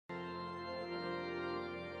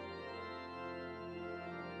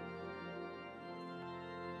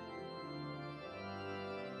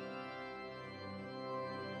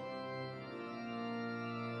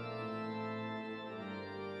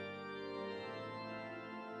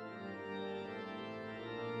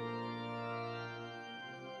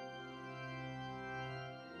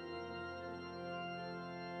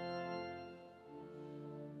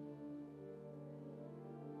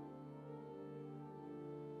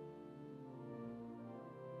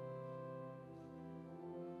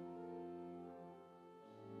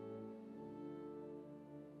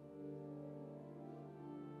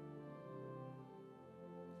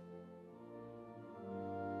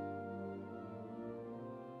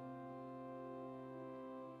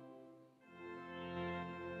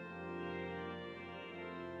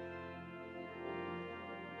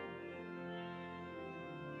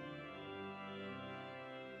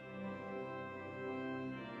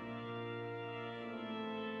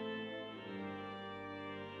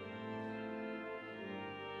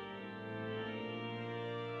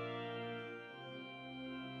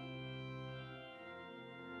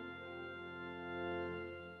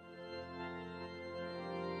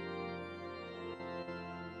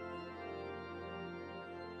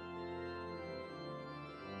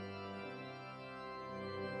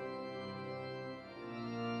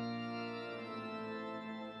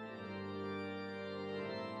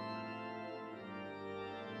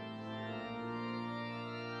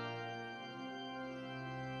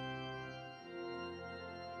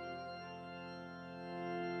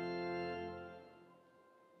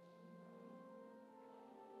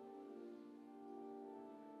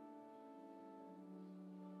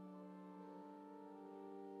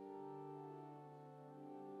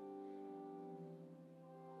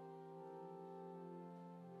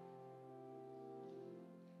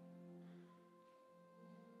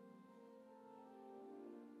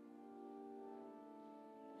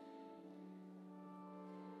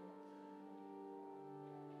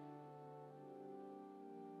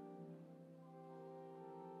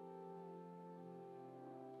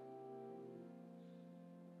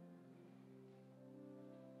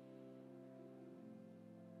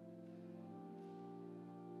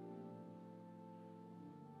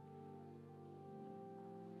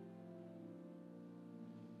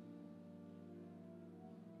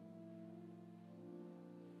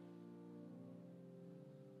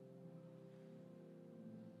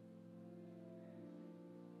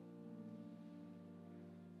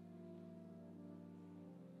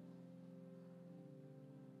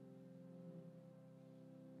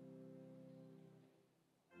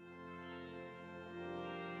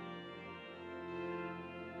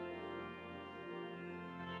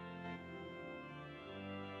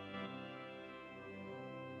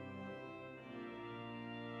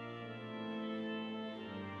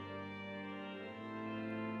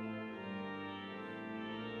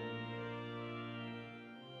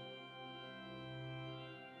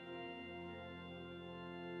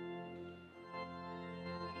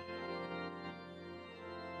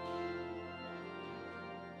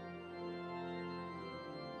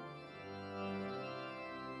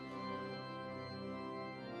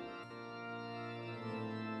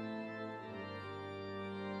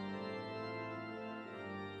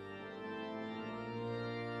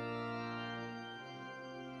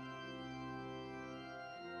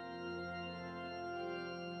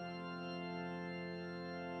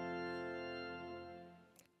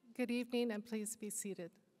Good evening, and please be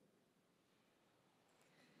seated.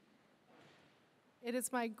 It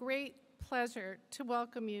is my great pleasure to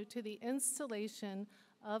welcome you to the installation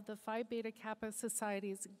of the Phi Beta Kappa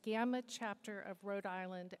Society's Gamma chapter of Rhode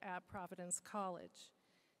Island at Providence College.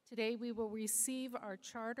 Today we will receive our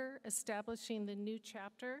charter establishing the new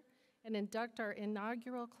chapter and induct our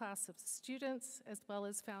inaugural class of students as well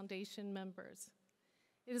as foundation members.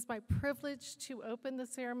 It is my privilege to open the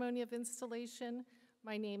ceremony of installation.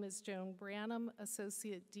 My name is Joan Branham,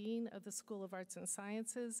 Associate Dean of the School of Arts and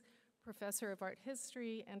Sciences, Professor of Art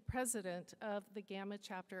History, and President of the Gamma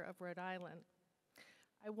chapter of Rhode Island.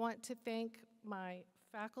 I want to thank my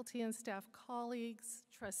faculty and staff colleagues,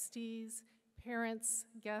 trustees, parents,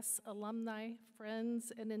 guests, alumni,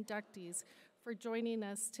 friends, and inductees for joining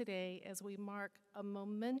us today as we mark a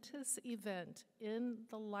momentous event in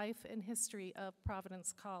the life and history of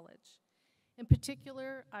Providence College. In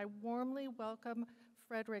particular, I warmly welcome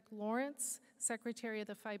Frederick Lawrence, Secretary of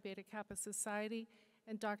the Phi Beta Kappa Society,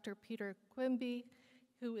 and Dr. Peter Quimby,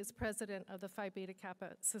 who is President of the Phi Beta Kappa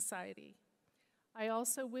Society. I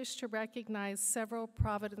also wish to recognize several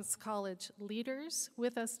Providence College leaders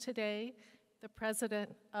with us today: the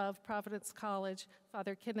President of Providence College,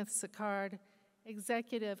 Father Kenneth Sicard,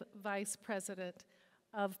 Executive Vice President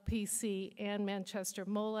of PC and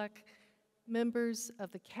Manchester-Molak, members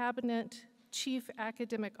of the Cabinet, Chief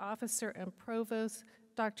Academic Officer and Provost,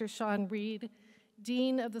 Dr. Sean Reed,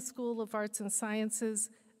 Dean of the School of Arts and Sciences,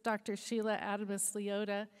 Dr. Sheila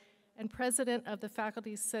Adamus-Leota, and President of the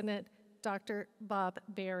Faculty Senate, Dr. Bob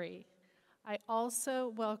Berry. I also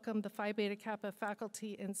welcome the Phi Beta Kappa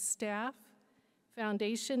faculty and staff,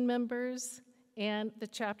 foundation members, and the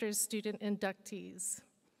chapter's student inductees.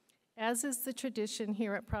 As is the tradition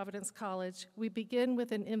here at Providence College, we begin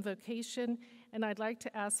with an invocation, and I'd like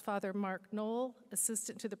to ask Father Mark Knoll,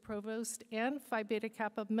 Assistant to the Provost and Phi Beta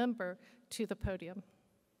Kappa member, to the podium.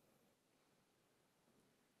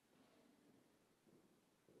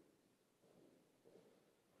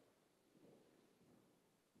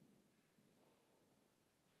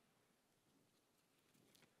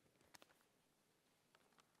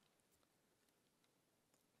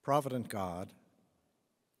 Provident God,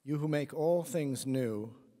 you who make all things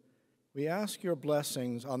new, we ask your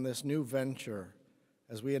blessings on this new venture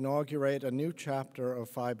as we inaugurate a new chapter of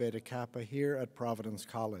Phi Beta Kappa here at Providence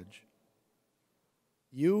College.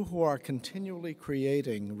 You who are continually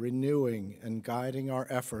creating, renewing, and guiding our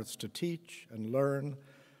efforts to teach and learn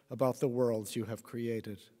about the worlds you have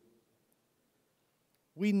created.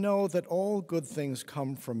 We know that all good things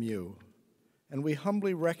come from you, and we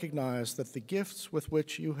humbly recognize that the gifts with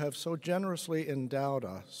which you have so generously endowed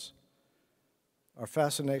us, our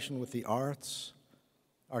fascination with the arts,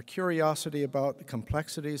 our curiosity about the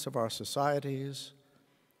complexities of our societies,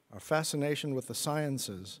 our fascination with the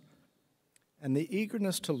sciences, and the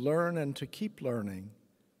eagerness to learn and to keep learning,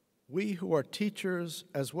 we who are teachers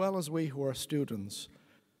as well as we who are students,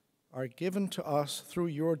 are given to us through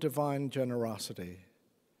your divine generosity.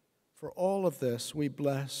 For all of this, we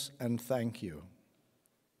bless and thank you.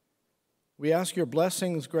 We ask your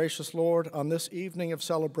blessings, gracious Lord, on this evening of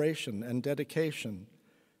celebration and dedication,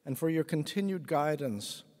 and for your continued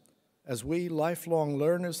guidance as we, lifelong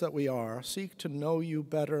learners that we are, seek to know you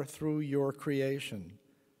better through your creation,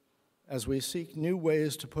 as we seek new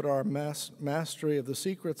ways to put our mastery of the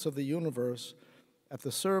secrets of the universe at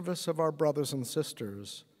the service of our brothers and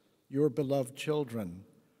sisters, your beloved children,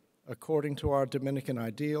 according to our Dominican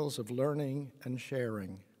ideals of learning and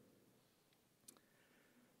sharing.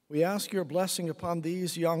 We ask your blessing upon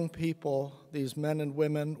these young people, these men and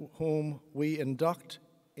women whom we induct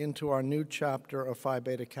into our new chapter of Phi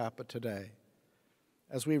Beta Kappa today,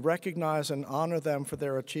 as we recognize and honor them for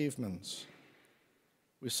their achievements.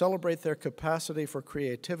 We celebrate their capacity for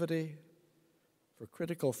creativity, for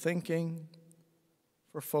critical thinking,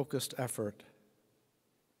 for focused effort.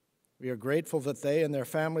 We are grateful that they and their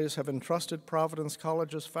families have entrusted Providence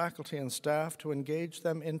College's faculty and staff to engage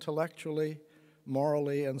them intellectually,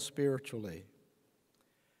 morally, and spiritually.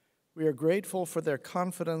 We are grateful for their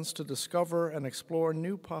confidence to discover and explore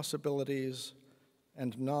new possibilities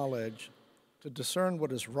and knowledge, to discern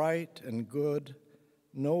what is right and good,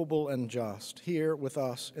 noble and just, here with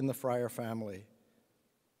us in the Friar family.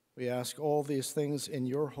 We ask all these things in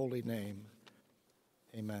your holy name.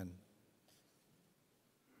 Amen.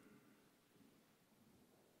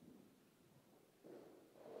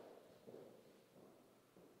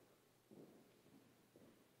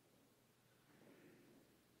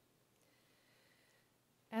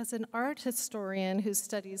 As an art historian who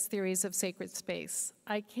studies theories of sacred space,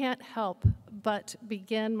 I can't help but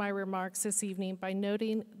begin my remarks this evening by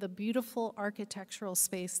noting the beautiful architectural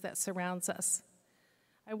space that surrounds us.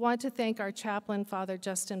 I want to thank our chaplain, Father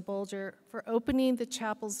Justin Bolger, for opening the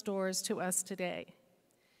chapel's doors to us today.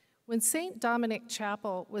 When St. Dominic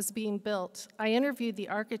Chapel was being built, I interviewed the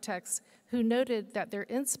architects who noted that their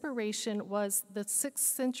inspiration was the 6th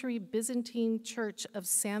century Byzantine church of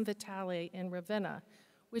San Vitale in Ravenna,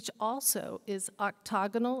 which also is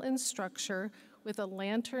octagonal in structure with a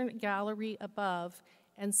lantern gallery above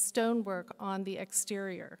and stonework on the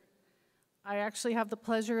exterior. I actually have the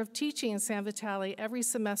pleasure of teaching in San Vitale every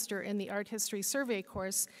semester in the art history survey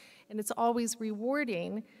course, and it's always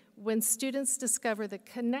rewarding when students discover the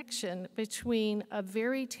connection between a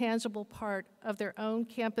very tangible part of their own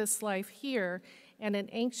campus life here and an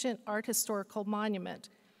ancient art historical monument,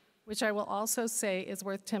 which I will also say is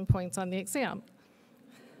worth 10 points on the exam.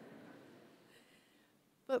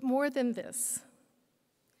 But more than this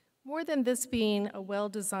being a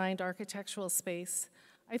well-designed architectural space,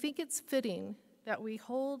 I think it's fitting that we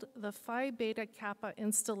hold the Phi Beta Kappa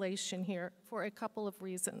installation here for a couple of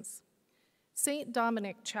reasons. St.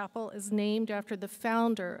 Dominic Chapel is named after the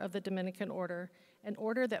founder of the Dominican order, an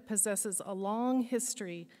order that possesses a long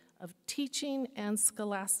history of teaching and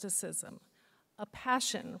scholasticism, a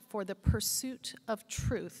passion for the pursuit of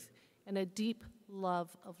truth, and a deep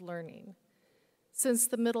love of learning. Since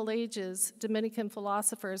the Middle Ages, Dominican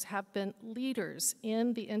philosophers have been leaders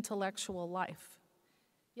in the intellectual life.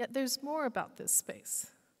 Yet there's more about this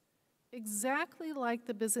space. Exactly like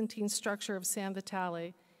the Byzantine structure of San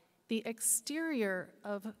Vitale, the exterior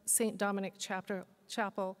of St. Dominic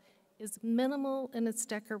Chapel is minimal in its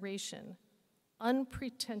decoration,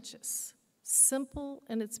 unpretentious, simple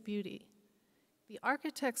in its beauty. The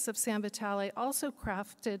architects of San Vitale also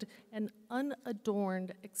crafted an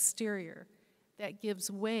unadorned exterior that gives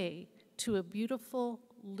way to a beautiful,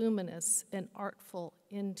 luminous, and artful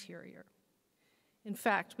interior. In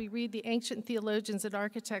fact, we read the ancient theologians and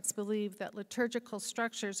architects believe that liturgical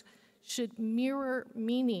structures should mirror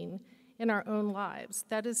meaning in our own lives.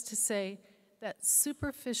 That is to say, that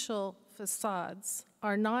superficial facades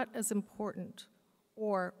are not as important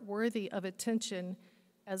or worthy of attention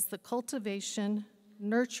as the cultivation,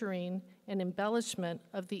 nurturing, and embellishment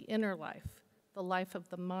of the inner life, the life of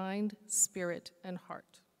the mind, spirit, and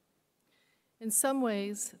heart. In some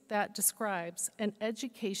ways, that describes an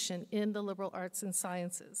education in the liberal arts and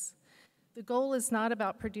sciences. The goal is not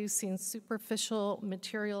about producing superficial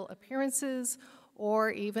material appearances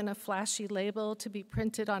or even a flashy label to be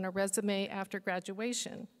printed on a resume after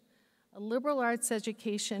graduation. A liberal arts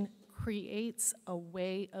education creates a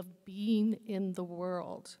way of being in the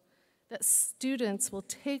world that students will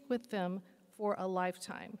take with them for a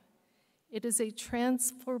lifetime. It is a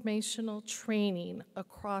transformational training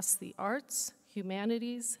across the arts,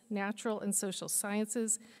 humanities, natural and social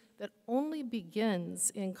sciences that only begins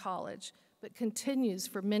in college but continues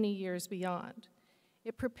for many years beyond.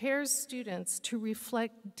 It prepares students to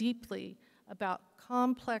reflect deeply about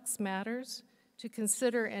complex matters, to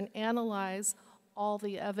consider and analyze all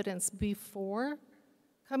the evidence before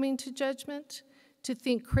coming to judgment, to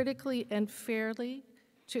think critically and fairly,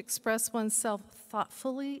 to express oneself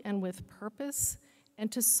thoughtfully and with purpose, and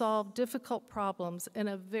to solve difficult problems in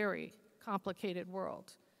a very complicated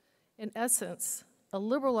world. In essence, a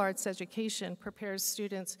liberal arts education prepares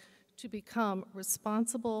students to become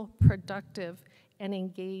responsible, productive, and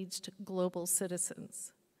engaged global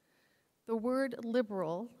citizens. The word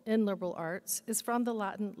liberal in liberal arts is from the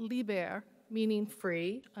Latin liber, meaning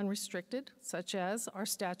free, unrestricted, such as our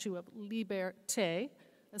statue of Liberté,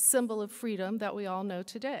 a symbol of freedom that we all know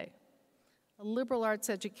today. A liberal arts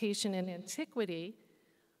education in antiquity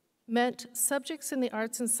meant subjects in the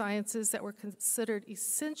arts and sciences that were considered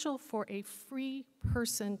essential for a free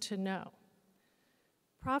person to know.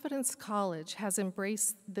 Providence College has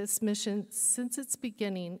embraced this mission since its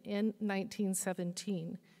beginning in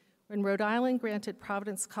 1917, when Rhode Island granted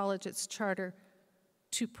Providence College its charter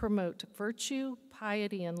to promote virtue,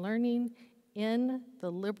 piety, and learning in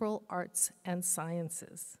the liberal arts and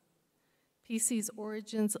sciences. PC's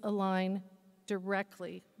origins align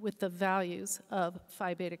directly with the values of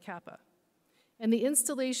Phi Beta Kappa. And the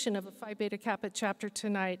installation of a Phi Beta Kappa chapter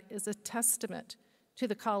tonight is a testament to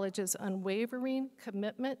the college's unwavering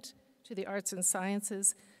commitment to the arts and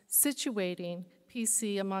sciences, situating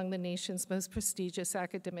PC among the nation's most prestigious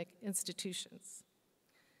academic institutions.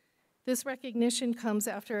 This recognition comes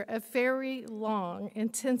after a very long,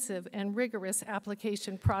 intensive, and rigorous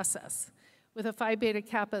application process with a Phi Beta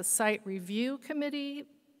Kappa site review committee,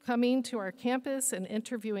 coming to our campus and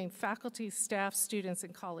interviewing faculty, staff, students,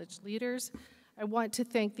 and college leaders. I want to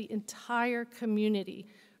thank the entire community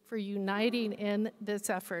for uniting in this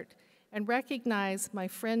effort and recognize my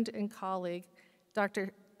friend and colleague,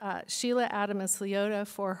 Dr. Sheila Adamus-Leota,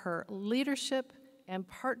 for her leadership and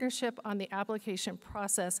partnership on the application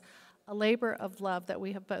process, a labor of love that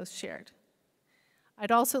we have both shared.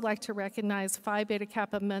 I'd also like to recognize Phi Beta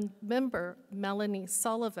Kappa member Melanie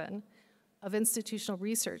Sullivan of Institutional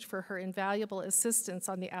Research for her invaluable assistance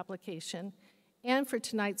on the application. And for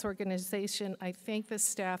tonight's organization, I thank the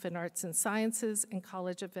staff in Arts and Sciences and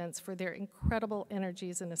college events for their incredible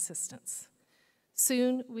energies and assistance.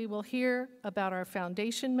 Soon, we will hear about our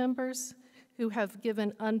foundation members who have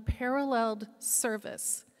given unparalleled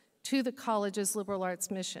service to the college's liberal arts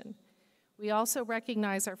mission. We also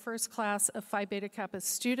recognize our first class of Phi Beta Kappa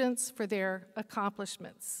students for their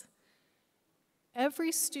accomplishments.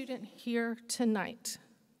 Every student here tonight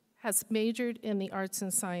has majored in the arts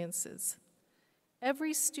and sciences.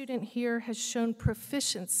 Every student here has shown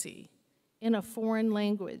proficiency in a foreign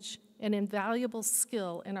language, an invaluable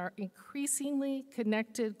skill in our increasingly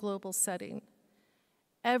connected global setting.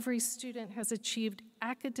 Every student has achieved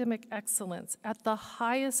academic excellence at the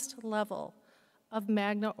highest level of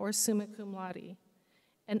magna or summa cum laude.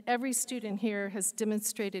 And every student here has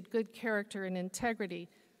demonstrated good character and integrity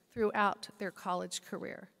throughout their college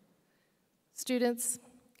career. Students,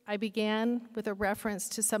 I began with a reference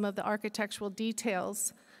to some of the architectural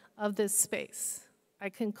details of this space. I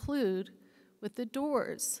conclude with the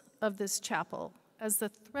doors of this chapel as the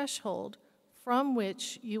threshold from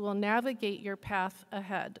which you will navigate your path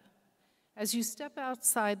ahead. As you step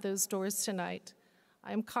outside those doors tonight,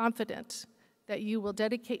 I am confident that you will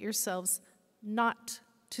dedicate yourselves not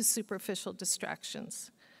to superficial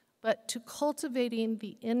distractions, but to cultivating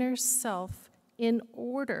the inner self in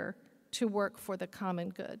order to work for the common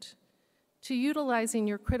good, to utilizing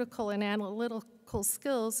your critical and analytical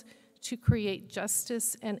skills to create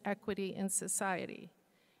justice and equity in society,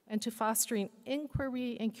 and to fostering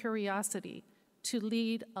inquiry and curiosity to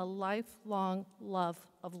lead a lifelong love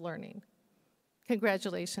of learning.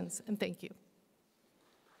 Congratulations, and thank you.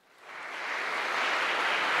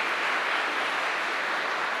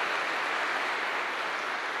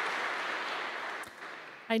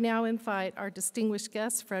 I now invite our distinguished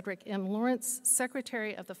guest, Frederick M. Lawrence,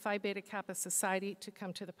 Secretary of the Phi Beta Kappa Society, to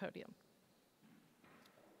come to the podium.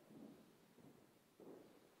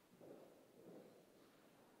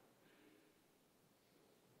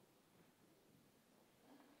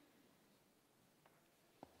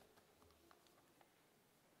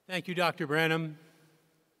 Thank you, Dr. Branham.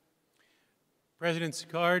 President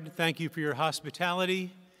Sicard, thank you for your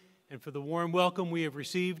hospitality and for the warm welcome we have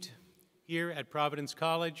received here at Providence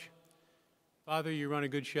College. Father, you run a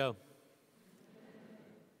good show.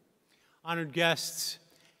 Honored guests,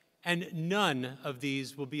 and none of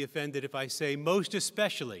these will be offended if I say most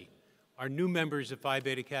especially our new members of Phi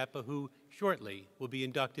Beta Kappa, who shortly will be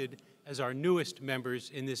inducted as our newest members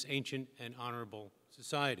in this ancient and honorable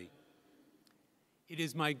society. It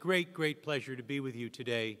is my great, great pleasure to be with you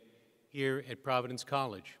today here at Providence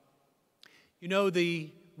College. You know,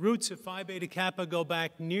 the roots of Phi Beta Kappa go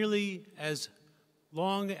back nearly as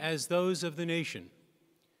long as those of the nation.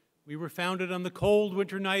 We were founded on the cold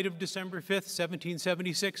winter night of December 5th,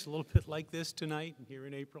 1776, a little bit like this tonight here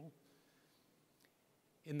in April,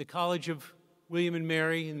 in the College of William and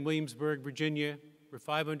Mary in Williamsburg, Virginia, where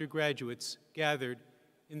 5 undergraduates gathered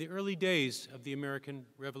in the early days of the American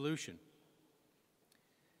Revolution.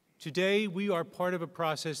 Today, we are part of a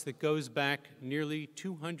process that goes back nearly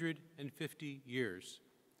 250 years.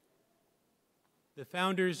 The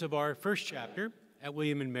founders of our first chapter at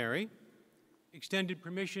William and Mary extended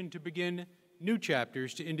permission to begin new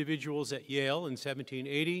chapters to individuals at Yale in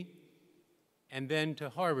 1780 and then to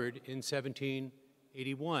Harvard in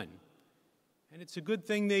 1781. And it's a good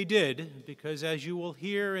thing they did, because as you will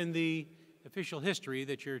hear in the official history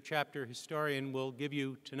that your chapter historian will give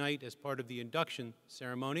you tonight as part of the induction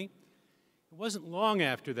ceremony, it wasn't long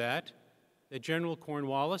after that that General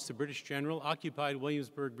Cornwallis, the British general, occupied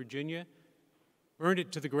Williamsburg, Virginia, burned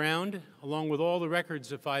it to the ground, along with all the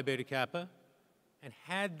records of Phi Beta Kappa, and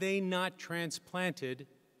had they not transplanted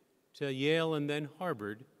to Yale and then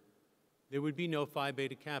Harvard, there would be no Phi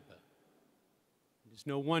Beta Kappa. It's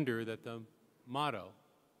no wonder that the motto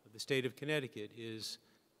of the state of Connecticut is,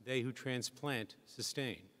 "They who transplant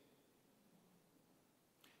sustain."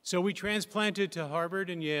 So we transplanted to Harvard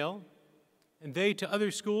and Yale, and they to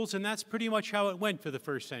other schools, and that's pretty much how it went for the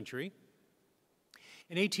first century.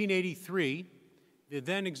 In 1883, the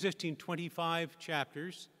then existing 25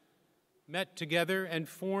 chapters met together and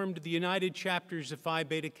formed the United Chapters of Phi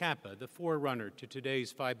Beta Kappa, the forerunner to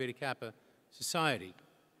today's Phi Beta Kappa Society.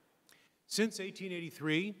 Since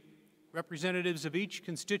 1883, representatives of each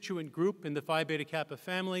constituent group in the Phi Beta Kappa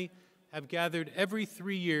family have gathered every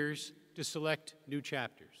 3 years to select new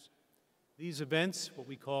chapters. These events, what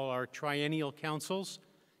we call our triennial councils,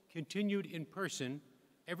 continued in person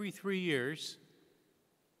every 3 years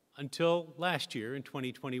until last year in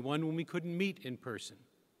 2021 when we couldn't meet in person.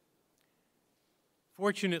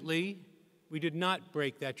 Fortunately, we did not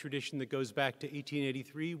break that tradition that goes back to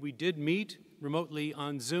 1883. We did meet remotely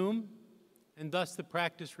on Zoom, and thus the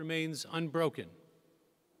practice remains unbroken.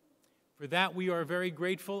 For that, we are very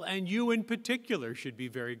grateful, and you in particular should be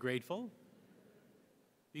very grateful,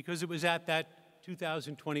 because it was at that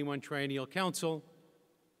 2021 Triennial Council,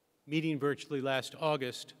 meeting virtually last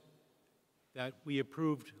August, that we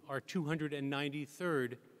approved our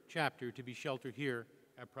 293rd chapter to be sheltered here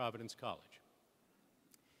at Providence College.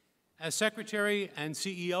 As Secretary and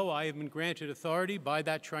CEO, I have been granted authority by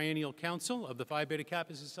that Triennial Council of the Phi Beta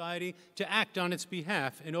Kappa Society to act on its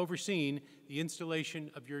behalf in overseeing the installation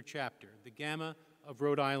of your chapter, the Gamma of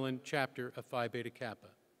Rhode Island chapter of Phi Beta Kappa.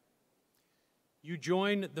 You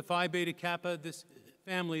joined the Phi Beta Kappa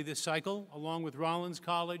family this cycle, along with Rollins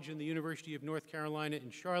College and the University of North Carolina in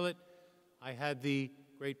Charlotte. I had the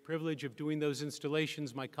great privilege of doing those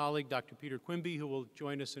installations. My colleague, Dr. Peter Quimby, who will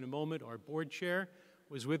join us in a moment, our board chair,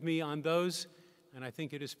 was with me on those, and I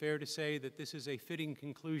think it is fair to say that this is a fitting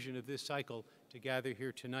conclusion of this cycle to gather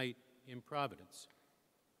here tonight in Providence.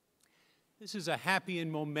 This is a happy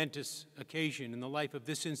and momentous occasion in the life of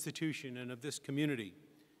this institution and of this community.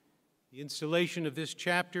 The installation of this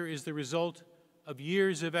chapter is the result of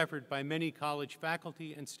years of effort by many college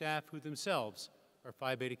faculty and staff who themselves are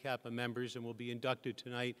Phi Beta Kappa members and will be inducted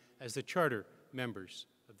tonight as the charter members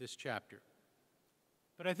of this chapter.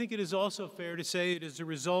 But I think it is also fair to say it is a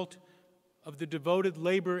result of the devoted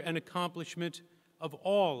labor and accomplishment of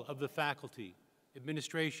all of the faculty,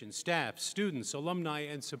 administration, staff, students, alumni,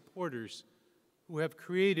 and supporters who have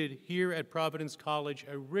created here at Providence College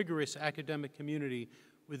a rigorous academic community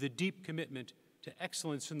with a deep commitment to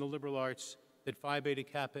excellence in the liberal arts that Phi Beta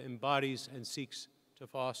Kappa embodies and seeks to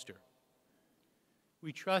foster.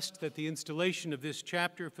 We trust that the installation of this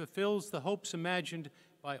chapter fulfills the hopes imagined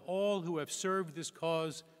by all who have served this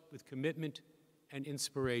cause with commitment and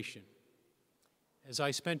inspiration. As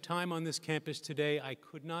I spent time on this campus today, I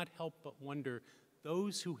could not help but wonder,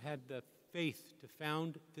 those who had the faith to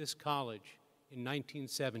found this college in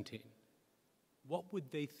 1917, what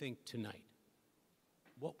would they think tonight?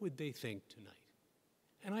 What would they think tonight?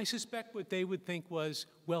 And I suspect what they would think was,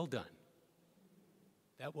 well done.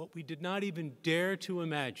 That what we did not even dare to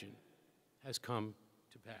imagine has come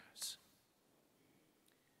to pass.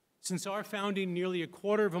 Since our founding nearly a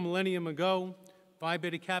quarter of a millennium ago, Phi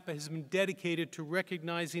Beta Kappa has been dedicated to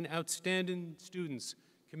recognizing outstanding students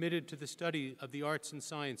committed to the study of the arts and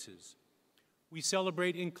sciences. We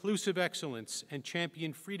celebrate inclusive excellence and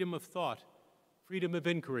champion freedom of thought, freedom of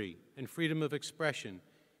inquiry, and freedom of expression,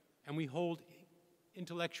 and we hold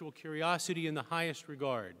intellectual curiosity in the highest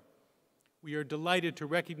regard. We are delighted to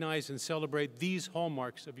recognize and celebrate these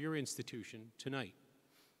hallmarks of your institution tonight.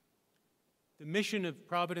 The mission of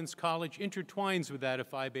Providence College intertwines with that of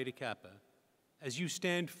Phi Beta Kappa as you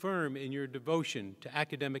stand firm in your devotion to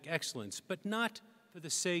academic excellence, but not for the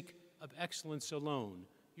sake of excellence alone.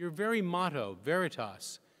 Your very motto,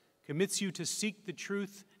 Veritas, commits you to seek the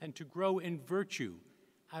truth and to grow in virtue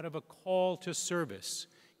out of a call to service.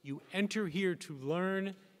 You enter here to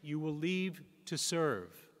learn, you will leave to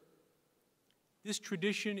serve. This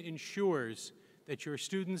tradition ensures that your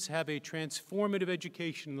students have a transformative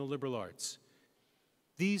education in the liberal arts.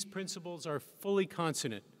 These principles are fully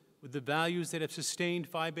consonant with the values that have sustained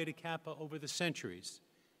Phi Beta Kappa over the centuries.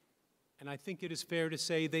 And I think it is fair to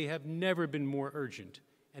say they have never been more urgent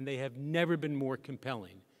and they have never been more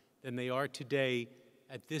compelling than they are today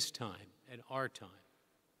at this time, at our time.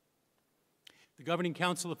 The Governing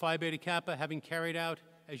Council of Phi Beta Kappa, having carried out,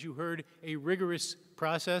 as you heard, a rigorous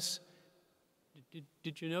process.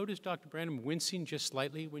 Did you notice Dr. Branham wincing just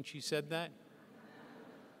slightly when she said that?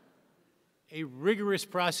 A rigorous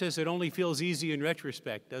process that only feels easy in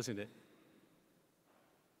retrospect, doesn't it?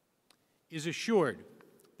 Is assured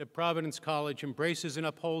that Providence College embraces and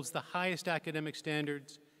upholds the highest academic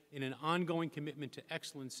standards in an ongoing commitment to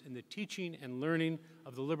excellence in the teaching and learning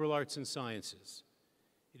of the liberal arts and sciences.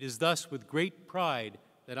 It is thus with great pride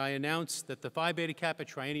that I announce that the Phi Beta Kappa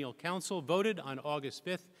Triennial Council voted on August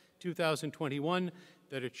 5th, 2021,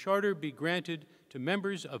 that a charter be granted to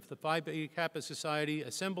members of the Phi Beta Kappa Society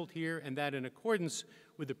assembled here, and that in accordance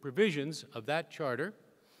with the provisions of that charter,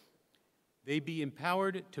 they be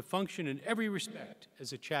empowered to function in every respect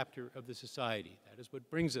as a chapter of the society. That is what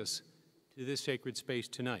brings us to this sacred space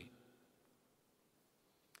tonight.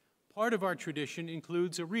 Part of our tradition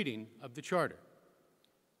includes a reading of the Charter.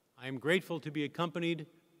 I am grateful to be accompanied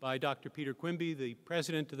by Dr. Peter Quimby, the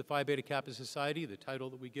president of the Phi Beta Kappa Society, the title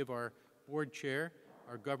that we give our board chair,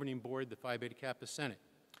 our governing board, the Phi Beta Kappa Senate.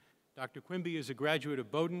 Dr. Quimby is a graduate of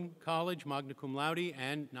Bowdoin College, magna cum laude,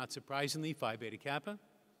 and, not surprisingly, Phi Beta Kappa.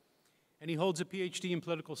 And he holds a Ph.D. in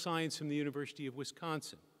political science from the University of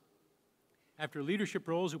Wisconsin. After leadership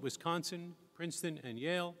roles at Wisconsin, Princeton, and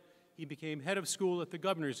Yale, he became head of school at the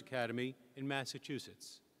Governor's Academy in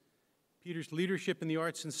Massachusetts. Peter's leadership in the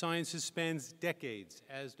arts and sciences spans decades,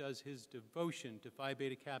 as does his devotion to Phi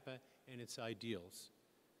Beta Kappa and its ideals.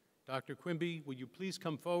 Dr. Quimby, will you please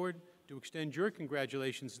come forward to extend your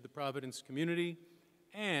congratulations to the Providence community,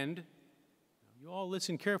 and you all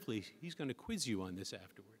listen carefully, he's going to quiz you on this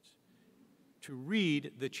afterwards, to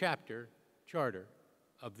read the charter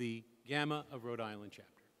of the Gamma of Rhode Island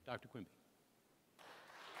chapter. Dr. Quimby.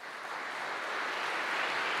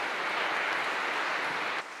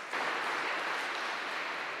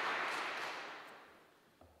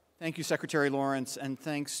 Thank you, Secretary Lawrence, and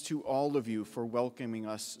thanks to all of you for welcoming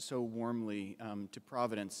us so warmly to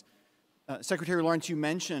Providence. Secretary Lawrence, you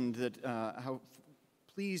mentioned that how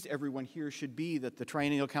pleased everyone here should be that the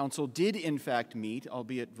Triennial Council did in fact meet,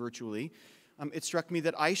 albeit virtually. It struck me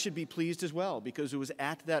that I should be pleased as well, because it was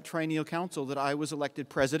at that Triennial Council that I was elected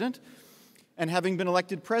president, and having been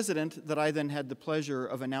elected president, that I then had the pleasure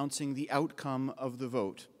of announcing the outcome of the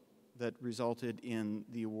vote that resulted in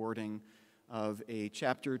the awarding of a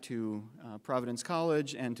chapter to Providence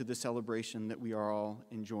College and to the celebration that we are all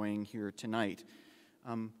enjoying here tonight.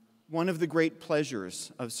 One of the great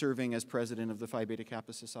pleasures of serving as president of the Phi Beta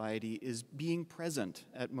Kappa Society is being present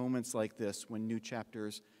at moments like this when new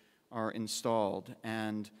chapters are installed,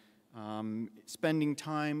 and spending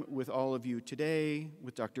time with all of you today,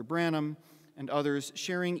 with Dr. Branham and others,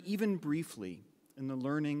 sharing even briefly in the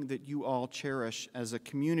learning that you all cherish as a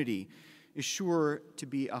community is sure to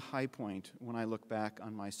be a high point when I look back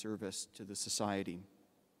on my service to the Society.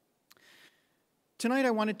 Tonight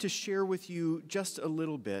I wanted to share with you just a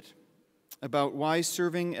little bit about why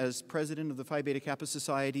serving as president of the Phi Beta Kappa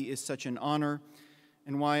Society is such an honor,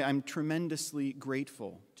 and why I'm tremendously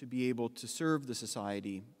grateful to be able to serve the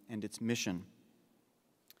Society and its mission.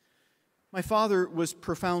 My father was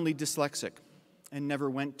profoundly dyslexic and never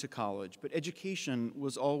went to college, but education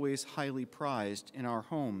was always highly prized in our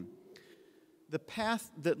home. The path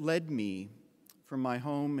that led me from my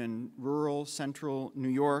home in rural central New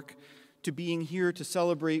York to being here to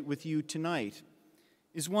celebrate with you tonight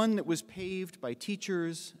is one that was paved by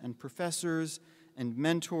teachers and professors and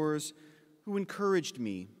mentors who encouraged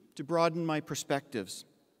me to broaden my perspectives,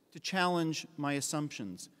 to challenge my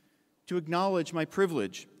assumptions, to acknowledge my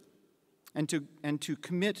privilege, and to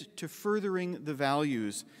commit to furthering the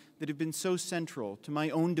values that have been so central to my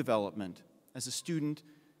own development as a student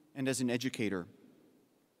and as an educator.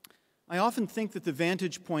 I often think that the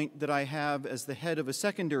vantage point that I have as the head of a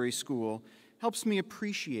secondary school helps me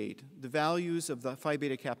appreciate the values of the Phi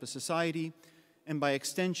Beta Kappa Society, and by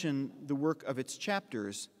extension, the work of its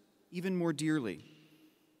chapters, even more dearly.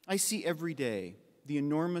 I see every day the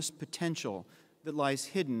enormous potential that lies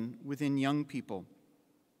hidden within young people.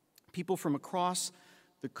 People from across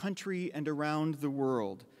the country and around the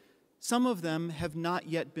world. Some of them have not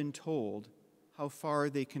yet been told how far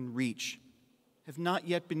they can reach, have not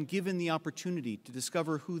yet been given the opportunity to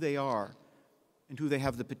discover who they are and who they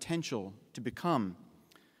have the potential to become.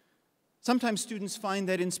 Sometimes students find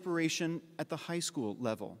that inspiration at the high school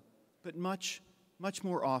level, but much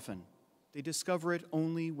more often, they discover it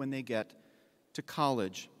only when they get to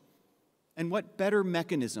college. And what better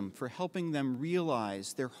mechanism for helping them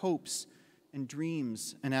realize their hopes and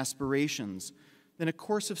dreams and aspirations than a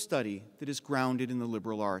course of study that is grounded in the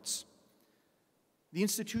liberal arts? The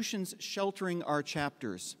institutions sheltering our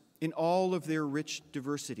chapters in all of their rich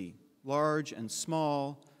diversity, large and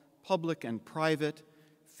small, public and private,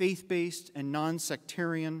 faith-based and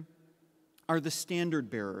non-sectarian, are the standard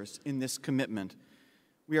bearers in this commitment.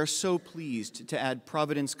 We are so pleased to add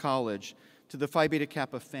Providence College to the Phi Beta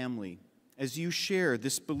Kappa family as you share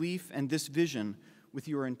this belief and this vision with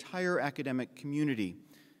your entire academic community,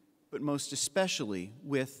 but most especially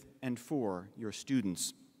with and for your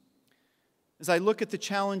students. As I look at the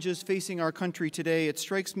challenges facing our country today, it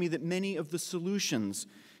strikes me that many of the solutions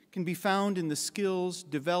can be found in the skills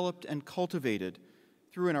developed and cultivated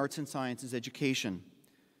through an arts and sciences education.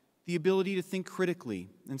 The ability to think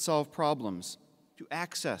critically and solve problems, to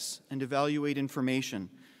access and evaluate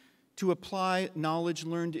information, to apply knowledge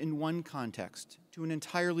learned in one context to an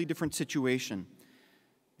entirely different situation,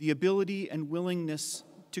 the ability and willingness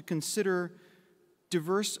to consider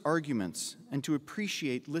diverse arguments and to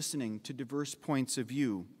appreciate listening to diverse points of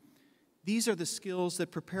view. These are the skills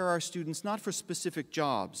that prepare our students not for specific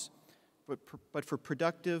jobs, but for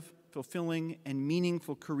productive, fulfilling, and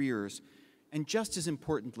meaningful careers, and just as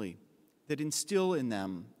importantly, that instill in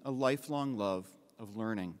them a lifelong love of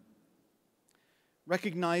learning.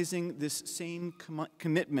 Recognizing this same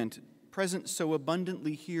commitment present so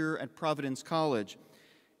abundantly here at Providence College,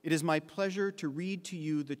 it is my pleasure to read to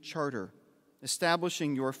you the charter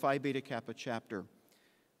establishing your Phi Beta Kappa chapter.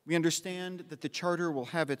 We understand that the charter will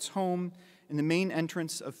have its home in the main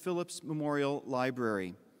entrance of Phillips Memorial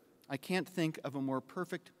Library. I can't think of a more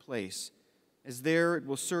perfect place, as there it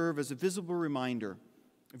will serve as a visible reminder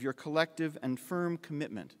of your collective and firm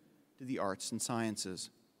commitment to the arts and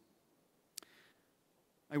sciences.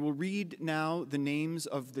 I will read now the names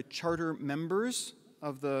of the charter members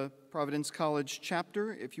of the Providence College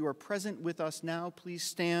chapter. If you are present with us now, please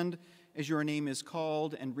stand as your name is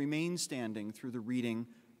called and remain standing through the reading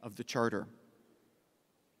of the charter.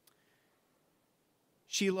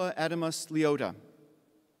 Sheila Adamus Leota,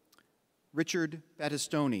 Richard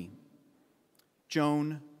Battistoni,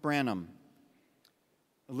 Joan Branham,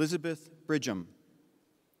 Elizabeth Bridgham,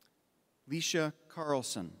 Leisha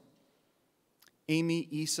Carlson, Amy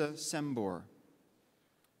Isa Sembor,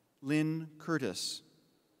 Lynn Curtis,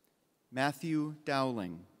 Matthew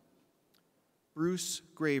Dowling, Bruce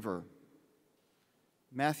Graver,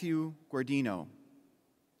 Matthew Guardino,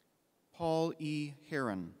 Paul E.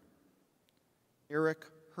 Heron, Eric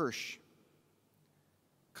Hirsch,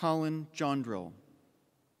 Colin Jondrill,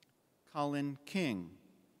 Colin King,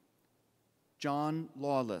 John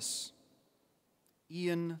Lawless,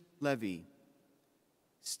 Ian Levy,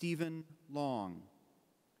 Stephen Long,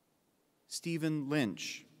 Stephen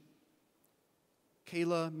Lynch,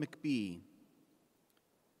 Kayla McBee,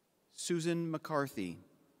 Susan McCarthy,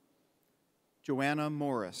 Joanna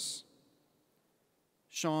Morris,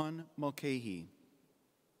 Sean Mulcahy,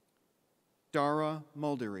 Dara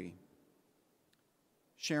Muldery,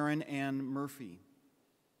 Sharon Ann Murphy,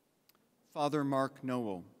 Father Mark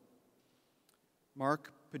Noel,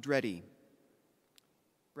 Mark Pedretti,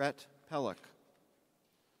 Brett Pellick,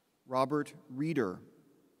 Robert Reeder,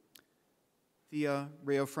 Thea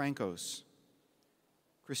Reofrancos,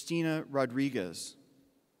 Christina Rodriguez,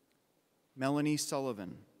 Melanie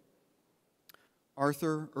Sullivan,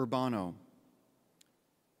 Arthur Urbano,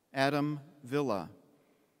 Adam Villa,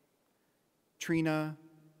 Trina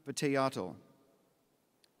Vitayato,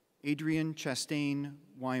 Adrian Chastain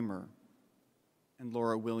Weimer, and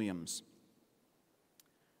Laura Williams.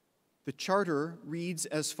 The charter reads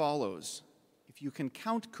as follows. If you can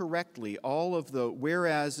count correctly all of the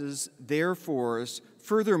whereases, therefores,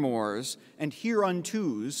 furthermores, and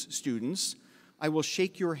hereuntos, students, I will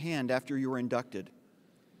shake your hand after you're inducted.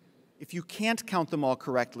 If you can't count them all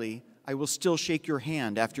correctly, I will still shake your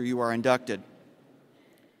hand after you are inducted.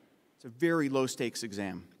 It's a very low-stakes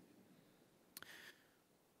exam.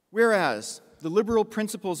 Whereas the liberal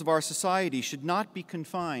principles of our society should not be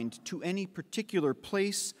confined to any particular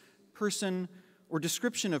place, person, or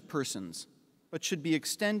description of persons, but should be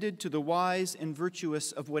extended to the wise and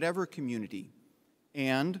virtuous of whatever community.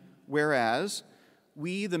 And whereas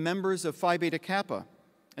we, the members of Phi Beta Kappa,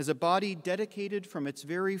 as a body dedicated from its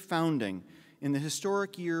very founding in the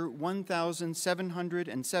historic year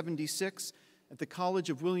 1776 at the College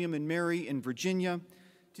of William and Mary in Virginia,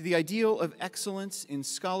 to the ideal of excellence in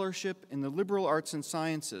scholarship in the liberal arts and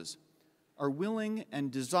sciences, are willing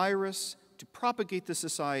and desirous to propagate the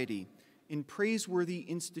society in praiseworthy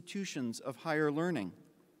institutions of higher learning.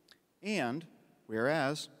 And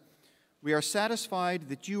whereas we are satisfied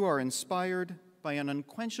that you are inspired by an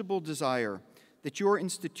unquenchable desire that your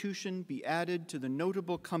institution be added to the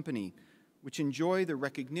notable company which enjoy the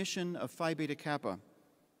recognition of Phi Beta Kappa,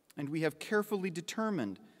 and we have carefully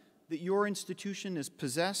determined that your institution is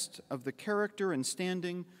possessed of the character and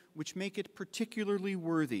standing which make it particularly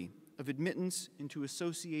worthy of admittance into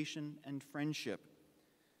association and friendship.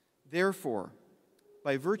 Therefore,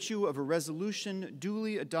 by virtue of a resolution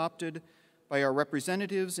duly adopted by our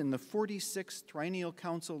representatives in the 46th Triennial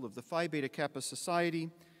Council of the Phi Beta Kappa Society,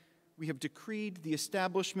 we have decreed the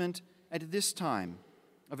establishment at this time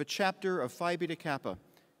of a chapter of Phi Beta Kappa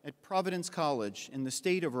at Providence College in the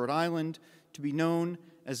state of Rhode Island to be known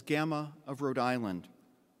as Gamma of Rhode Island.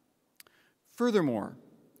 Furthermore,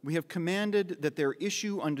 we have commanded that there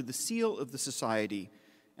issue under the seal of the society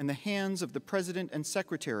and the hands of the President and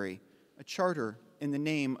Secretary a charter in the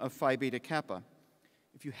name of Phi Beta Kappa.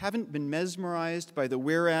 If if you haven't been mesmerized by the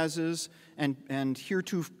whereases and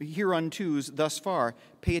hereuntos thus far,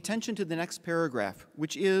 pay attention to the next paragraph,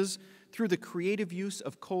 which is, through the creative use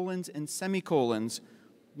of colons and semicolons,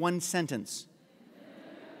 one sentence.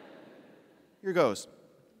 Here goes.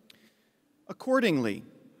 Accordingly,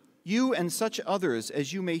 you and such others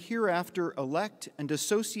as you may hereafter elect and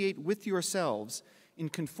associate with yourselves in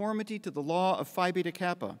conformity to the law of Phi Beta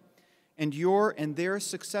Kappa, and your and their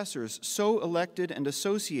successors so elected and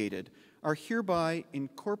associated are hereby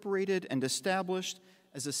incorporated and established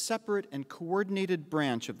as a separate and coordinated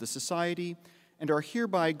branch of the society, and are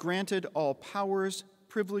hereby granted all powers,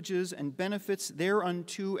 privileges, and benefits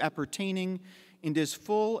thereunto appertaining in as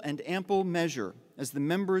full and ample measure as the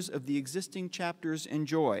members of the existing chapters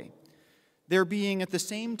enjoy, there being at the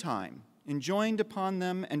same time enjoined upon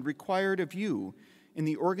them and required of you in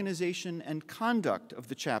the organization and conduct of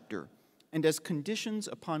the chapter, and as conditions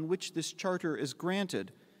upon which this charter is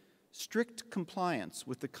granted, strict compliance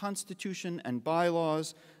with the Constitution and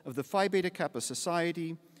bylaws of the Phi Beta Kappa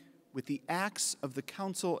Society, with the acts of the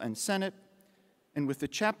Council and Senate, and with the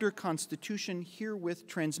chapter constitution herewith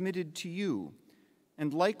transmitted to you,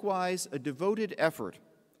 and likewise a devoted effort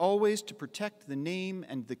always to protect the name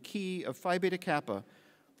and the key of Phi Beta Kappa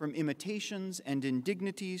from imitations and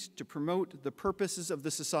indignities to promote the purposes of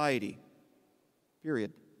the society.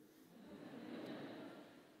 Period.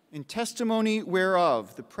 In testimony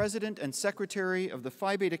whereof, the President and Secretary of the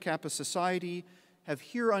Phi Beta Kappa Society have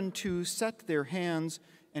hereunto set their hands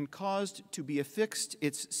and caused to be affixed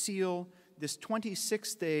its seal this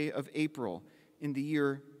 26th day of April in the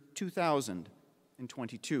year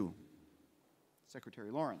 2022.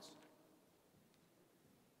 Secretary Lawrence.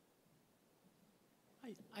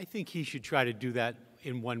 I think he should try to do that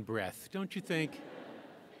in one breath, don't you think?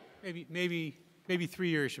 Maybe 3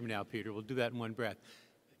 years from now, Peter, we'll do that in one breath.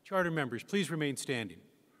 Charter members, please remain standing.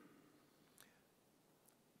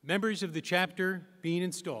 Members of the chapter being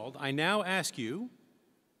installed, I now ask you,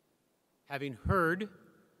 having heard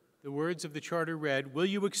the words of the charter read, will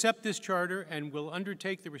you accept this charter and will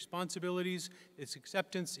undertake the responsibilities its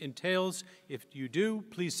acceptance entails? If you do,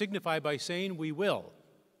 please signify by saying we will.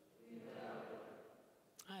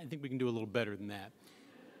 I think we can do a little better than that.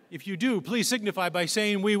 If you do, please signify by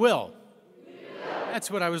saying we will. That's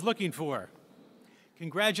what I was looking for.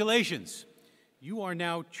 Congratulations. You are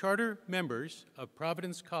now charter members of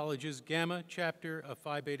Providence College's Gamma chapter of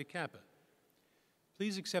Phi Beta Kappa.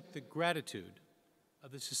 Please accept the gratitude of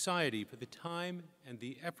the Society for the time and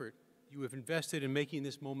the effort you have invested in making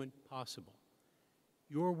this moment possible.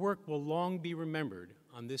 Your work will long be remembered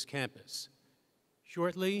on this campus.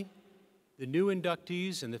 Shortly, the new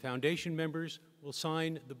inductees and the foundation members will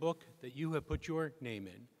sign the book that you have put your name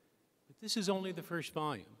in. But this is only the first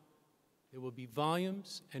volume. There will be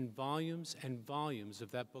volumes and volumes and volumes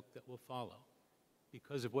of that book that will follow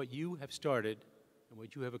because of what you have started and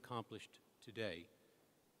what you have accomplished today.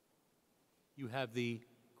 You have the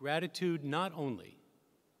gratitude not only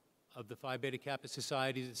of the Phi Beta Kappa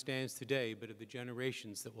Society that stands today, but of the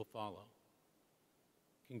generations that will follow.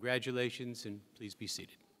 Congratulations, and please be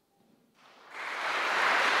seated.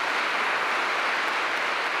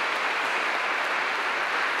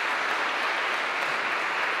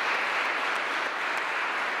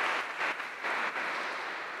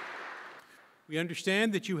 We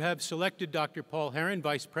understand that you have selected Dr. Paul Herron,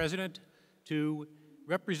 Vice President, to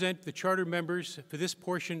represent the charter members for this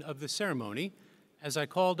portion of the ceremony. As I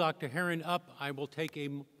call Dr. Herron up, I will take a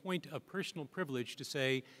point of personal privilege to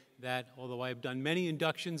say that although I have done many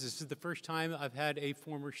inductions, this is the first time I've had a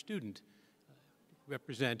former student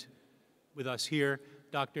represent with us here.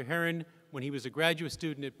 Dr. Herron, when he was a graduate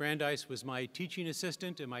student at Brandeis, was my teaching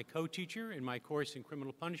assistant and my co-teacher in my course in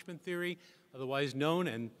criminal punishment theory, otherwise known,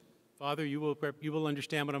 and Father, you will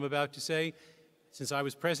understand what I'm about to say. Since I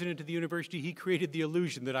was president of the university, he created the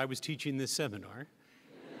illusion that I was teaching this seminar,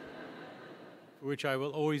 for which I will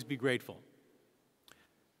always be grateful.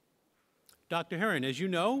 Dr. Herron, as you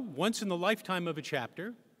know, once in the lifetime of a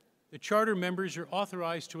chapter, the charter members are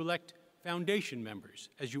authorized to elect foundation members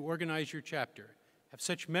as you organize your chapter. Have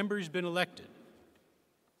such members been elected?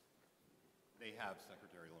 They have,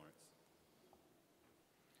 Secretary Lawrence.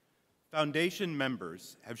 Foundation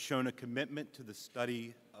members have shown a commitment to the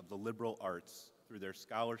study of the liberal arts through their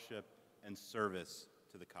scholarship and service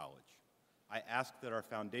to the college. I ask that our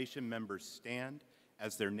foundation members stand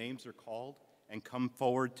as their names are called and come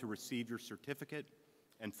forward to receive your certificate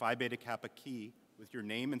and Phi Beta Kappa key with your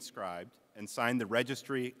name inscribed and sign the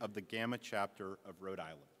registry of the Gamma chapter of Rhode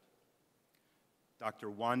Island.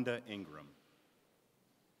 Dr. Wanda Ingram.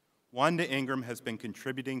 Wanda Ingram has been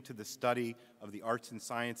contributing to the study of the arts and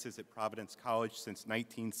sciences at Providence College since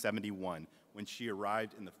 1971, when she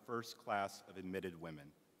arrived in the first class of admitted women.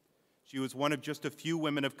 She was one of just a few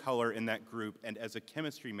women of color in that group, and as a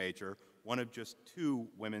chemistry major, one of just 2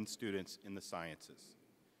 women students in the sciences.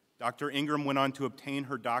 Dr. Ingram went on to obtain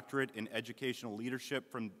her doctorate in educational leadership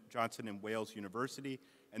from Johnson & Wales University,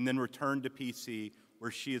 and then returned to PC,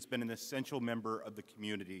 where she has been an essential member of the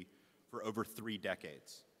community for over 3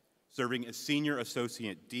 decades, serving as Senior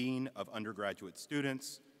Associate Dean of Undergraduate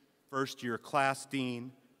Students, first-year class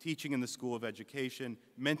dean, teaching in the School of Education,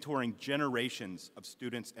 mentoring generations of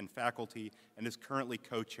students and faculty, and is currently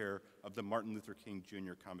co-chair of the Martin Luther King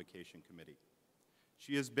Jr. Convocation Committee.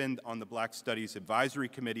 She has been on the Black Studies Advisory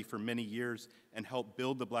Committee for many years and helped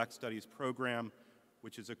build the Black Studies program,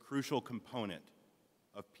 which is a crucial component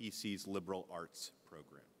of PC's liberal arts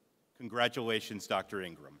program. Congratulations, Dr.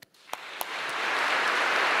 Ingram.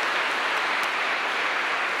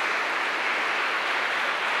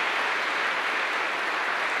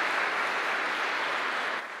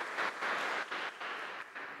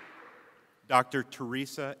 Dr.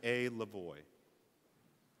 Teresa A. Lavoie.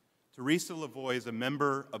 Teresa Lavoie is a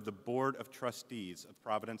member of the Board of Trustees of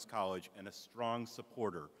Providence College and a strong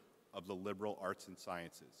supporter of the liberal arts and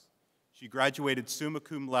sciences. She graduated summa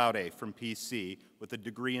cum laude from PC with a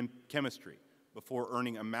degree in chemistry before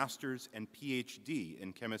earning a master's and Ph.D.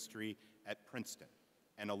 in chemistry at Princeton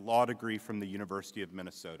and a law degree from the University of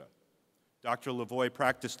Minnesota. Dr. Lavoie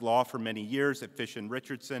practiced law for many years at Fish &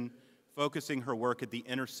 Richardson, focusing her work at the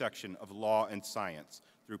intersection of law and science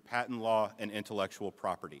through patent law and intellectual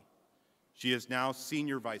property. She is now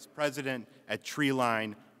Senior Vice President at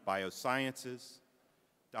Treeline Biosciences.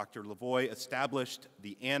 Dr. Lavoie established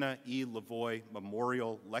the Anna E. Lavoie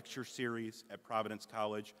Memorial Lecture Series at Providence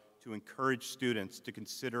College to encourage students to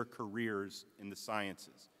consider careers in the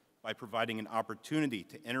sciences by providing an opportunity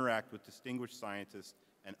to interact with distinguished scientists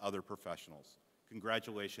and other professionals.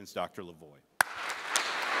 Congratulations, Dr. Lavoie.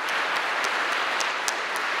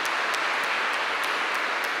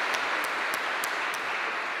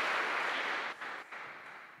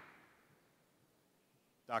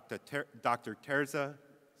 Dr. Terza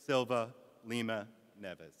Silva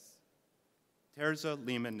Lima-Neves. Terza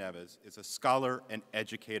Lima-Neves is a scholar and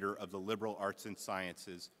educator of the liberal arts and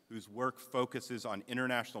sciences whose work focuses on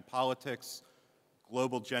international politics,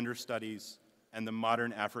 global gender studies, and the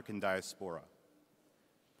modern African diaspora,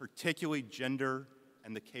 particularly gender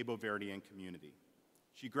and the Cabo Verdean community.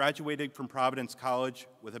 She graduated from Providence College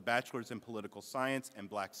with a bachelor's in political science and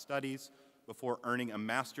Black studies before earning a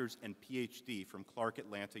master's and Ph.D. from Clark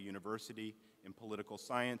Atlanta University in political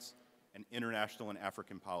science and international and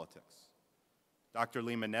African politics. Dr.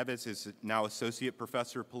 Lima-Neves is now Associate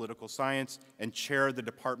Professor of Political Science and Chair of the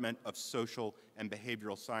Department of Social and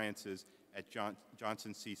Behavioral Sciences at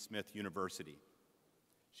Johnson C. Smith University.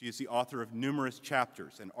 She is the author of numerous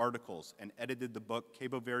chapters and articles and edited the book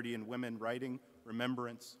Cabo Verdean Women Writing,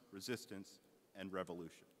 Remembrance, Resistance, and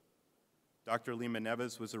Revolution. Dr.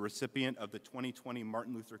 Lima-Neves was a recipient of the 2020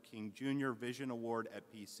 Martin Luther King Jr. Vision Award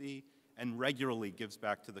at PC and regularly gives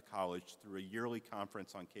back to the college through a yearly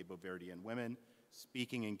conference on Cabo Verdean women,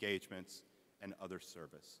 speaking engagements, and other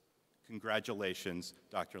service. Congratulations,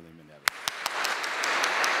 Dr. Lima-Neves.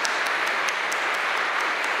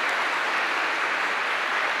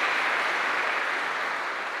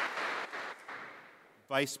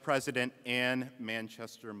 Vice President Ann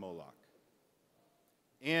Manchester-Molak.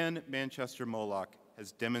 Ann Manchester-Molak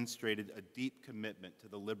has demonstrated a deep commitment to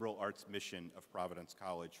the liberal arts mission of Providence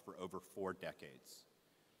College for over 4 decades.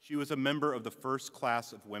 She was a member of the first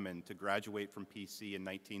class of women to graduate from PC in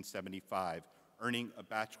 1975, earning a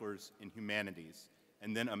bachelor's in humanities,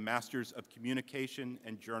 and then a master's of communication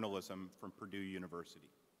and journalism from Purdue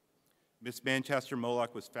University. Ms.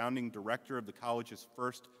 Manchester-Molak was founding director of the college's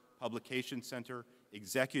first publication center,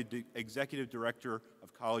 executive director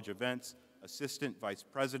of college events, Assistant Vice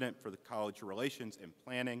President for the College Relations and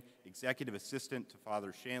Planning, Executive Assistant to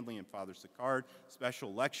Father Shanley and Father Sicard,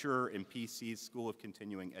 Special Lecturer in PC's School of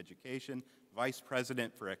Continuing Education, Vice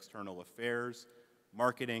President for External Affairs,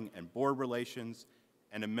 Marketing and Board Relations,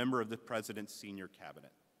 and a member of the President's Senior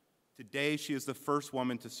Cabinet. Today, she is the first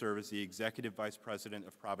woman to serve as the Executive Vice President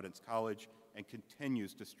of Providence College and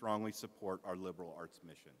continues to strongly support our liberal arts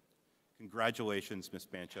mission. Congratulations, Ms.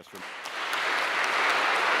 Manchester.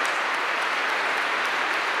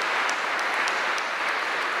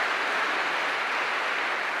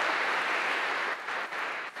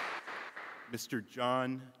 Mr.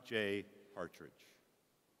 John J. Partridge.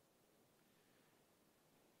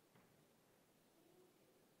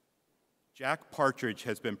 Jack Partridge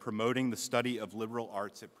has been promoting the study of liberal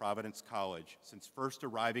arts at Providence College since first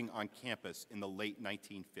arriving on campus in the late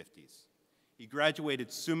 1950s. He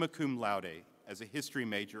graduated summa cum laude as a history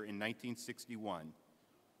major in 1961,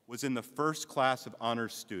 was in the first class of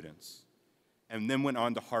honors students, and then went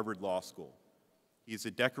on to Harvard Law School. He is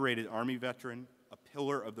a decorated Army veteran, a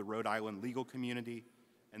pillar of the Rhode Island legal community,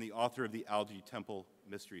 and the author of the Algae Temple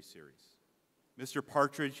Mystery Series. Mr.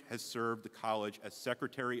 Partridge has served the college as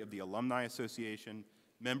Secretary of the Alumni Association,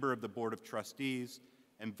 member of the Board of Trustees,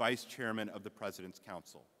 and Vice Chairman of the President's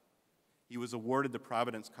Council. He was awarded the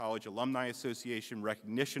Providence College Alumni Association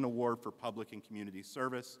Recognition Award for Public and Community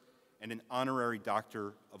Service and an honorary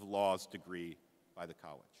Doctor of Laws degree by the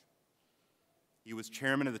college. He was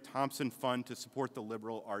chairman of the Thompson Fund to support the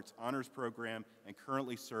Liberal Arts Honors Program and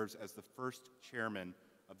currently serves as the first chairman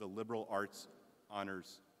of the Liberal Arts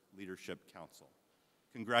Honors Leadership Council.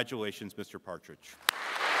 Congratulations, Mr. Partridge.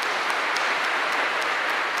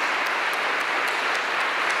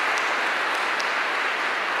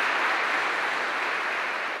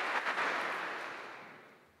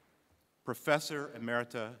 Professor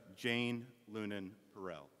Emerita Jane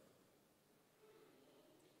Lunan-Perrell.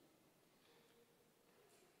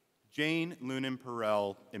 Jane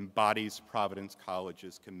Lunan-Perrell embodies Providence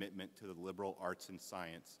College's commitment to the liberal arts and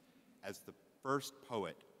science as the first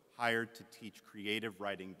poet hired to teach creative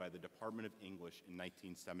writing by the Department of English in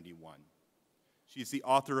 1971. She's the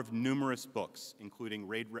author of numerous books, including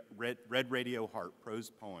Red Radio Heart,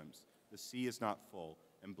 prose poems, The Sea Is Not Full,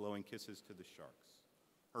 and Blowing Kisses to the Sharks.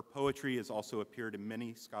 Her poetry has also appeared in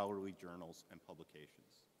many scholarly journals and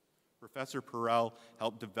publications. Professor Perrell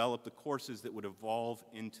helped develop the courses that would evolve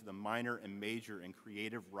into the minor and major in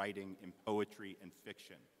creative writing in poetry and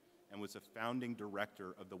fiction, and was a founding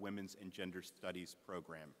director of the Women's and Gender Studies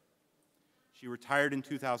program. She retired in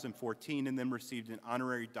 2014 and then received an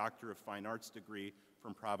honorary Doctor of Fine Arts degree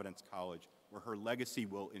from Providence College, where her legacy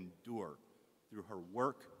will endure through her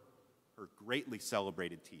work, her greatly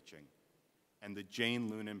celebrated teaching, and the Jane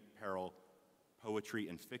Lunan-Perrell Poetry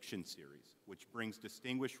and Fiction Series, which brings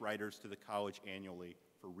distinguished writers to the college annually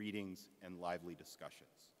for readings and lively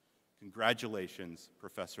discussions. Congratulations,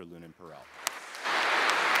 Professor Lunan-Perrell.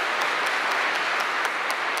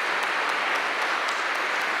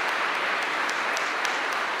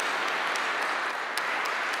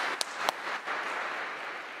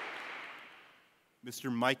 Mr.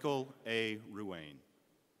 Michael A. Ruane.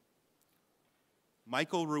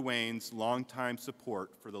 Michael Ruane's longtime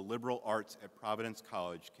support for the liberal arts at Providence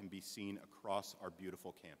College can be seen across our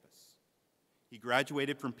beautiful campus. He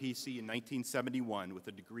graduated from PC in 1971 with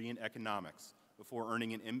a degree in economics before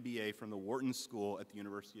earning an MBA from the Wharton School at the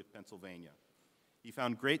University of Pennsylvania. He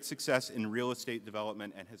found great success in real estate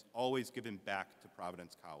development and has always given back to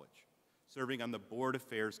Providence College, serving on the Board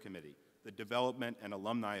Affairs Committee, the Development and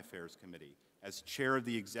Alumni Affairs Committee, as chair of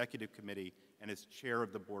the Executive Committee, and as chair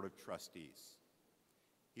of the Board of Trustees.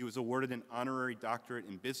 He was awarded an honorary doctorate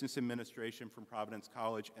in business administration from Providence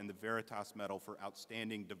College and the Veritas Medal for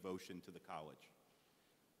outstanding devotion to the college.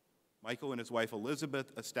 Michael and his wife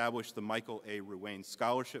Elizabeth established the Michael A. Ruane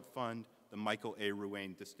Scholarship Fund, the Michael A.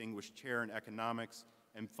 Ruane Distinguished Chair in Economics,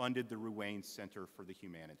 and funded the Ruane Center for the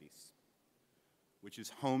Humanities, which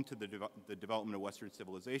is home to the Development of Western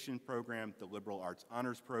Civilization program, the Liberal Arts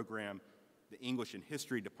Honors program, the English and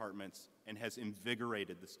History departments, and has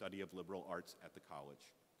invigorated the study of liberal arts at the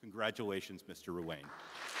college. Congratulations, Mr. Ruane.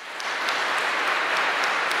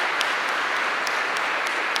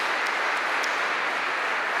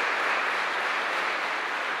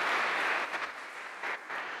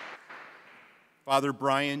 Father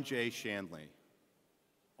Brian J. Shanley.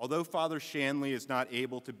 Although Father Shanley is not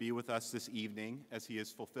able to be with us this evening as he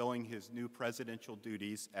is fulfilling his new presidential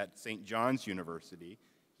duties at St. John's University,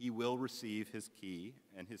 he will receive his key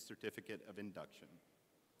and his certificate of induction.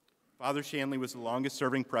 Father Shanley was the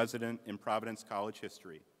longest-serving president in Providence College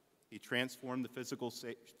history. He transformed the physical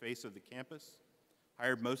face of the campus,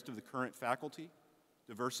 hired most of the current faculty,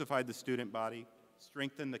 diversified the student body,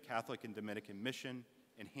 strengthened the Catholic and Dominican mission,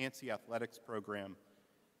 enhanced the athletics program,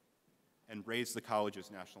 and raised the college's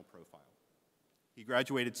national profile. He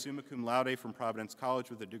graduated summa cum laude from Providence College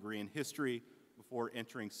with a degree in history before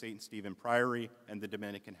entering St. Stephen Priory and the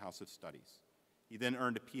Dominican House of Studies. He then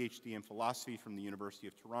earned a Ph.D. in philosophy from the University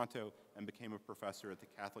of Toronto and became a professor at the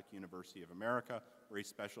Catholic University of America, where he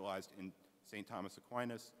specialized in St. Thomas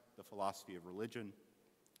Aquinas, the philosophy of religion,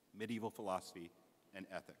 medieval philosophy, and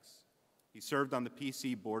ethics. He served on the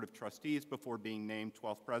PC Board of Trustees before being named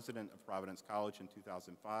 12th president of Providence College in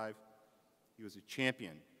 2005. He was a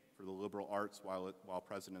champion for the liberal arts while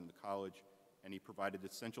president of the college, and he provided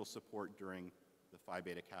essential support during the Phi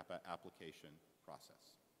Beta Kappa application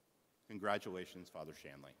process. Congratulations, Father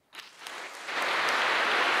Shanley.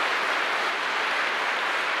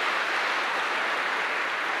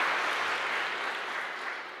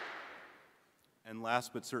 And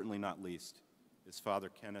last but certainly not least is Father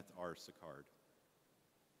Kenneth R. Sicard.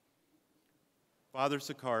 Father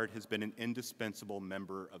Sicard has been an indispensable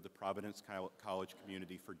member of the Providence College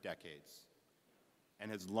community for decades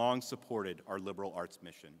and has long supported our liberal arts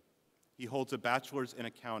mission. He holds a bachelor's in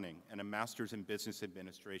accounting and a master's in business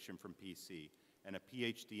administration from PC and a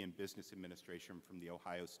Ph.D. in business administration from The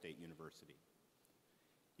Ohio State University.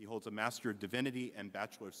 He holds a Master of Divinity and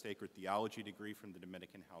Bachelor of Sacred Theology degree from the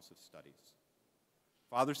Dominican House of Studies.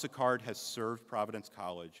 Father Sicard has served Providence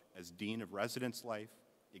College as Dean of Residence Life,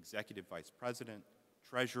 Executive Vice President,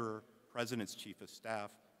 Treasurer, President's Chief of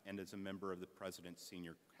Staff, and as a member of the President's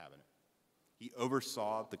Senior Cabinet. He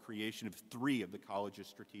oversaw the creation of 3 of the college's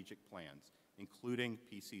strategic plans, including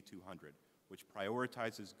PC 200, which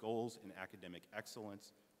prioritizes goals in academic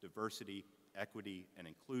excellence, diversity, equity, and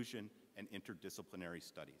inclusion, and interdisciplinary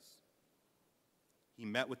studies. He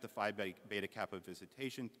met with the Phi Beta Kappa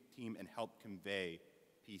visitation team and helped convey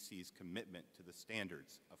PC's commitment to the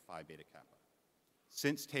standards of Phi Beta Kappa.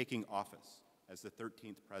 Since taking office as the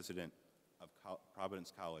 13th president of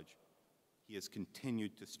Providence College, he has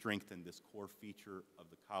continued to strengthen this core feature of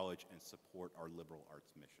the college and support our liberal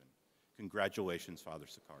arts mission. Congratulations, Father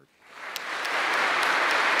Sicard.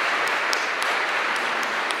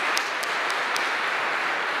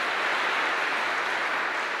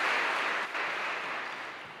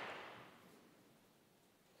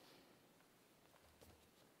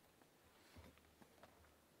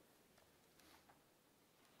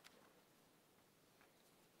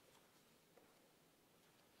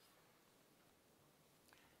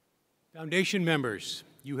 Foundation members,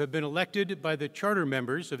 you have been elected by the charter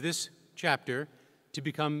members of this chapter to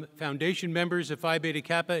become foundation members of Phi Beta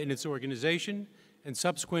Kappa in its organization and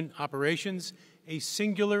subsequent operations, a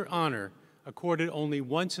singular honor accorded only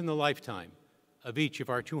once in the lifetime of each of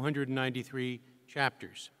our 293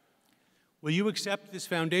 chapters. Will you accept this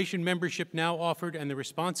foundation membership now offered and the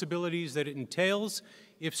responsibilities that it entails?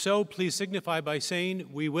 If so, please signify by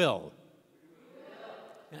saying, "We will."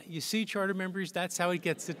 Now, you see, charter members, that's how it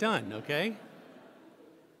gets it done, okay?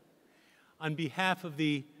 On behalf of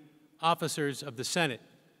the officers of the Senate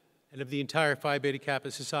and of the entire Phi Beta Kappa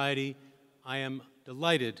Society, I am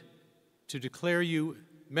delighted to declare you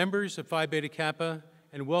members of Phi Beta Kappa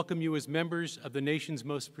and welcome you as members of the nation's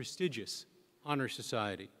most prestigious honor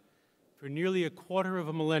society. For nearly a quarter of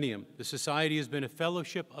a millennium, the society has been a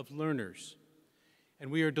fellowship of learners, and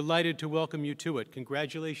we are delighted to welcome you to it.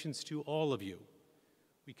 Congratulations to all of you.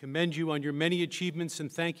 We commend you on your many achievements and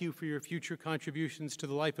thank you for your future contributions to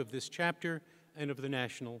the life of this chapter and of the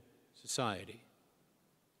National Society.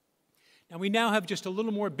 Now, we now have just a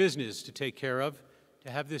little more business to take care of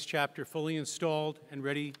to have this chapter fully installed and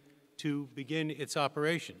ready to begin its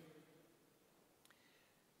operation.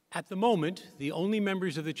 At the moment, the only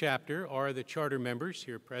members of the chapter are the charter members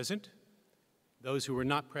here present, those who are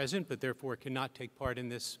not present but therefore cannot take part in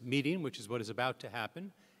this meeting, which is what is about to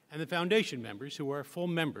happen, and the foundation members who are full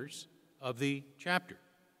members of the chapter.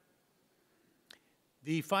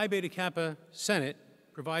 The Phi Beta Kappa Senate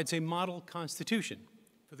provides a model constitution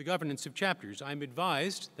for the governance of chapters. I'm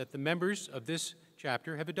advised that the members of this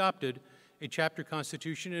chapter have adopted a chapter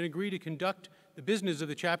constitution and agree to conduct the business of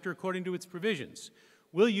the chapter according to its provisions.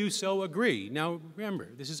 Will you so agree? Now,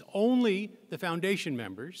 remember, this is only the foundation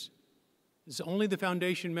members. This is only the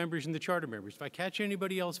foundation members and the charter members. If I catch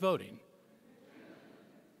anybody else voting,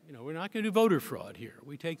 we're not going to do voter fraud here.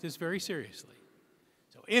 We take this very seriously.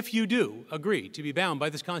 So if you do agree to be bound by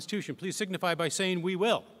this Constitution, please signify by saying, "We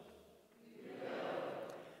will."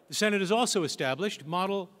 The Senate has also established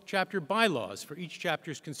model chapter bylaws for each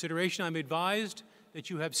chapter's consideration. I'm advised that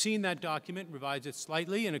you have seen that document, revised it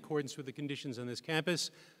slightly in accordance with the conditions on this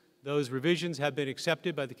campus. Those revisions have been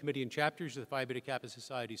accepted by the Committee and Chapters of the Phi Beta Kappa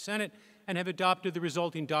Society Senate and have adopted the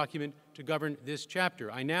resulting document to govern this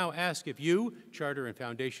chapter. I now ask if you, charter and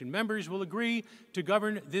foundation members, will agree to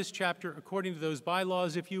govern this chapter according to those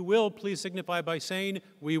bylaws. If you will, please signify by saying,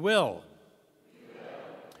 "We will."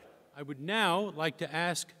 I would now like to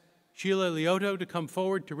ask Sheila Lioto to come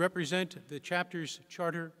forward to represent the chapter's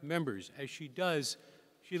charter members. As she does,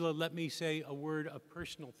 Sheila, let me say a word of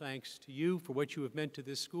personal thanks to you for what you have meant to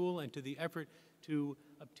this school and to the effort to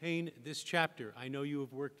obtain this chapter. I know you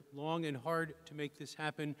have worked long and hard to make this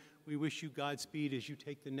happen. We wish you Godspeed as you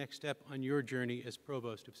take the next step on your journey as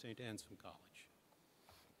Provost of St. Anselm College.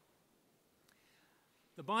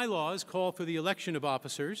 The bylaws call for the election of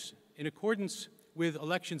officers in accordance with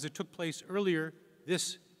elections that took place earlier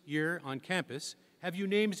this year on campus, have you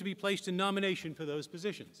names to be placed in nomination for those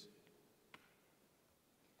positions?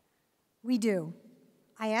 We do.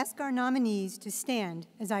 I ask our nominees to stand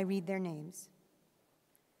as I read their names.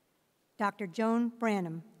 Dr. Joan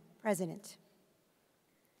Branham, President.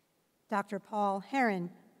 Dr. Paul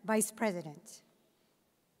Herron, Vice President.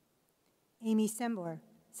 Amy Sembor,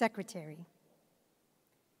 Secretary.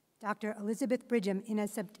 Dr. Elizabeth Bridgham, in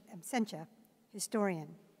absentia, Historian.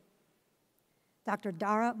 Dr.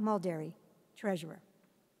 Dara Mulderry, Treasurer.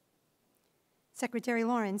 Secretary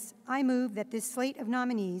Lawrence, I move that this slate of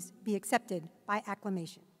nominees be accepted by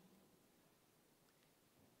acclamation.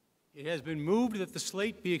 It has been moved that the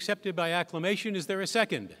slate be accepted by acclamation. Is there a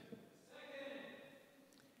second? Second.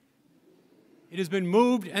 It has been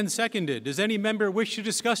moved and seconded. Does any member wish to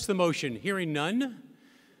discuss the motion? Hearing none,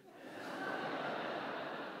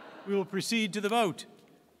 we will proceed to the vote.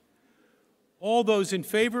 All those in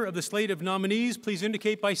favor of the slate of nominees, please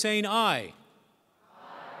indicate by saying aye.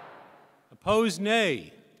 Aye. Opposed,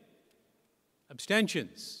 nay.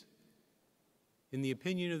 Abstentions. In the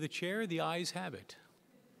opinion of the chair, the ayes have it.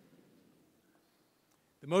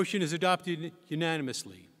 The motion is adopted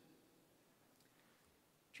unanimously.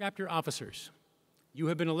 Chapter officers, you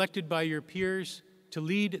have been elected by your peers to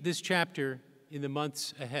lead this chapter in the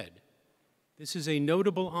months ahead. This is a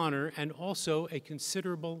notable honor and also a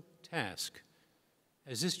considerable task.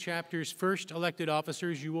 As this chapter's first elected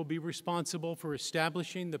officers, you will be responsible for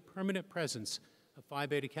establishing the permanent presence of Phi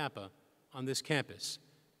Beta Kappa on this campus,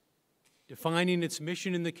 defining its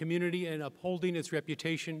mission in the community and upholding its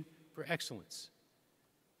reputation for excellence.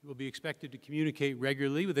 You will be expected to communicate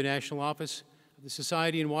regularly with the National Office of the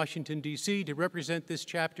Society in Washington, D.C. to represent this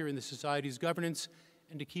chapter in the Society's governance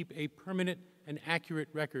and to keep a permanent and accurate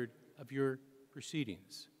record of your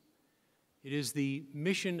proceedings. It is the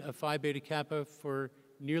mission of Phi Beta Kappa for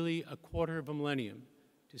nearly a quarter of a millennium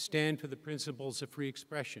to stand for the principles of free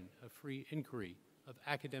expression, of free inquiry, of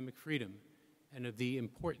academic freedom, and of the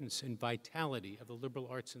importance and vitality of the liberal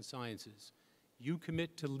arts and sciences. You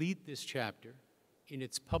commit to lead this chapter in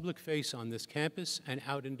its public face on this campus and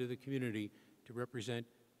out into the community to represent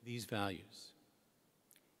these values.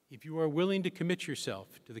 If you are willing to commit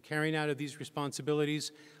yourself to the carrying out of these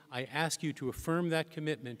responsibilities, I ask you to affirm that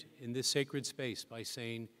commitment in this sacred space by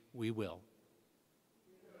saying, "We will."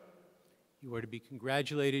 You are to be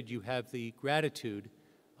congratulated. You have the gratitude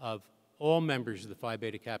of all members of the Phi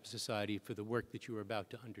Beta Kappa Society for the work that you are about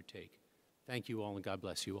to undertake. Thank you all, and God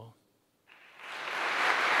bless you all.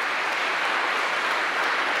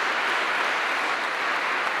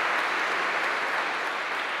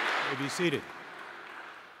 You may be seated.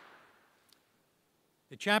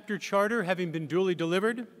 The chapter charter having been duly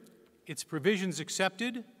delivered, its provisions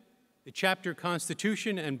accepted, the chapter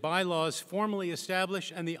constitution and bylaws formally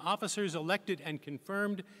established, and the officers elected and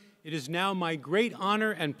confirmed, it is now my great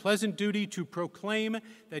honor and pleasant duty to proclaim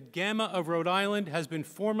that Gamma of Rhode Island has been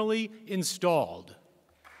formally installed.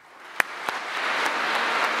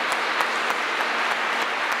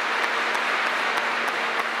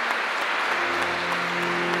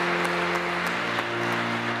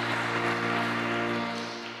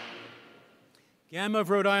 Gamma of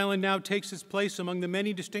Rhode Island now takes its place among the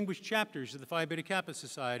many distinguished chapters of the Phi Beta Kappa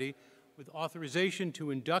Society, with authorization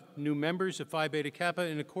to induct new members of Phi Beta Kappa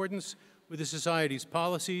in accordance with the Society's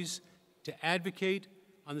policies, to advocate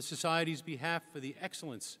on the Society's behalf for the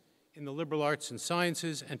excellence in the liberal arts and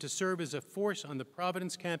sciences, and to serve as a force on the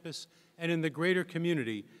Providence campus and in the greater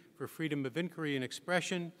community for freedom of inquiry and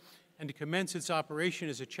expression, and to commence its operation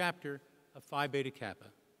as a chapter of Phi Beta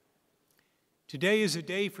Kappa. Today is a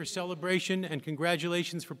day for celebration and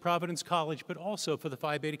congratulations for Providence College, but also for the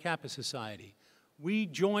Phi Beta Kappa Society. We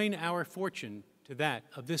join our fortune to that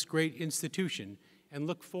of this great institution and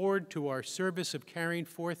look forward to our service of carrying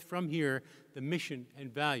forth from here the mission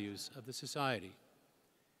and values of the Society.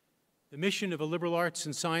 The mission of a liberal arts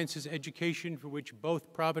and sciences education, for which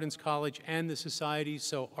both Providence College and the Society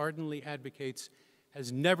so ardently advocates,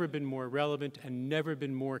 has never been more relevant and never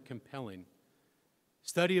been more compelling.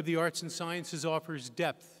 Study of the arts and sciences offers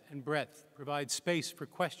depth and breadth, provides space for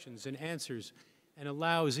questions and answers, and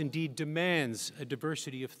allows, indeed demands, a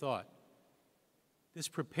diversity of thought. This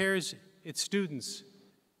prepares its students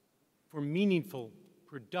for meaningful,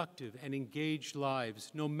 productive, and engaged lives,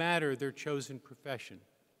 no matter their chosen profession.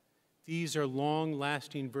 These are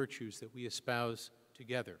long-lasting virtues that we espouse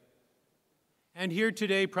together. And here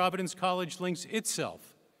today, Providence College links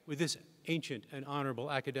itself with this ancient and honorable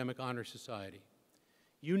academic honor society.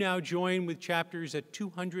 You now join with chapters at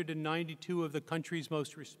 292 of the country's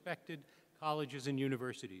most respected colleges and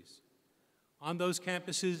universities. On those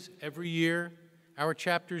campuses, every year, our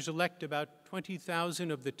chapters elect about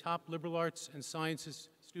 20,000 of the top liberal arts and sciences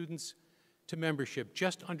students to membership,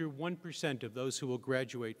 just under 1% of those who will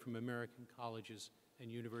graduate from American colleges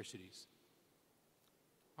and universities.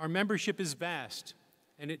 Our membership is vast,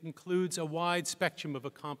 and it includes a wide spectrum of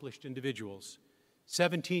accomplished individuals: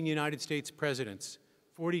 17 United States presidents,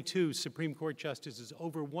 42 Supreme Court justices,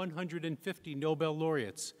 over 150 Nobel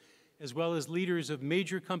laureates, as well as leaders of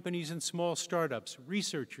major companies and small startups,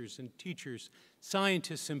 researchers and teachers,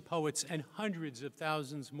 scientists and poets, and hundreds of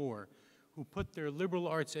thousands more who put their liberal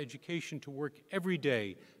arts education to work every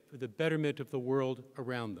day for the betterment of the world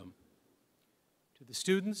around them. To the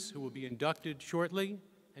students who will be inducted shortly,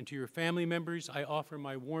 and to your family members, I offer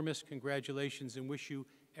my warmest congratulations and wish you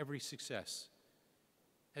every success.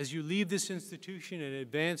 As you leave this institution and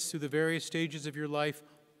advance through the various stages of your life,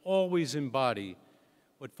 always embody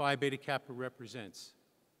what Phi Beta Kappa represents.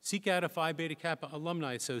 Seek out a Phi Beta Kappa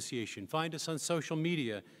Alumni Association. Find us on social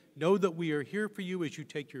media. Know that we are here for you as you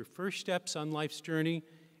take your first steps on life's journey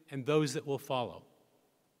and those that will follow.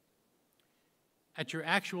 At your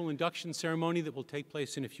actual induction ceremony that will take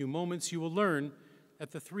place in a few moments, you will learn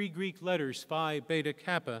that the 3 Greek letters Phi Beta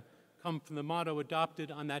Kappa come from the motto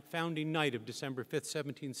adopted on that founding night of December 5th,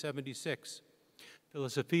 1776.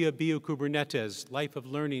 Philosophia Bio Kubernetes, life of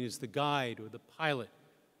learning is the guide or the pilot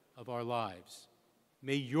of our lives.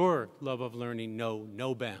 May your love of learning know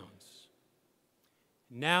no bounds.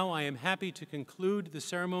 Now I am happy to conclude the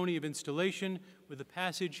ceremony of installation with a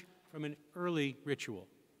passage from an early ritual.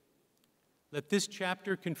 Let this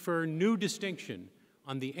chapter confer new distinction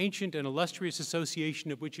on the ancient and illustrious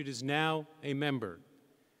association of which it is now a member.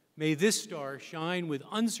 May this star shine with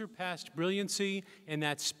unsurpassed brilliancy in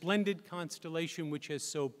that splendid constellation which has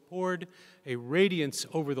so poured a radiance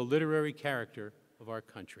over the literary character of our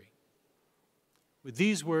country. With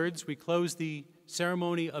these words, we close the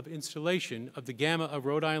ceremony of installation of the Gamma of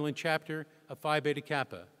Rhode Island chapter of Phi Beta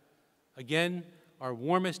Kappa. Again, our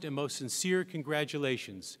warmest and most sincere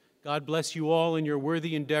congratulations. God bless you all in your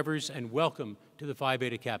worthy endeavors, and welcome to the Phi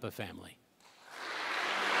Beta Kappa family.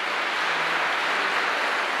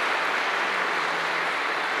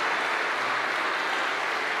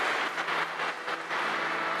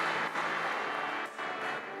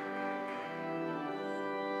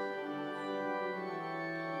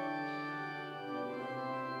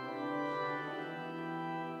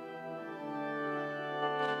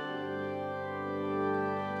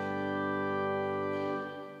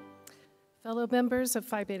 Fellow members of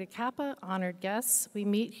Phi Beta Kappa, honored guests, we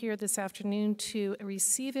meet here this afternoon to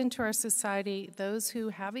receive into our society those who,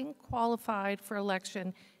 having qualified for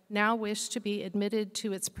election, now wish to be admitted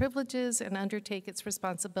to its privileges and undertake its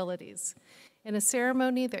responsibilities. In a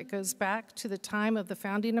ceremony that goes back to the time of the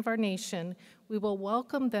founding of our nation, we will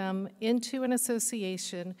welcome them into an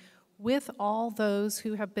association with all those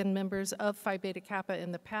who have been members of Phi Beta Kappa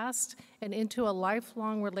in the past and into a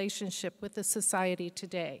lifelong relationship with the society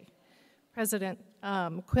today. President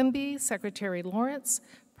Quimby, Secretary Lawrence,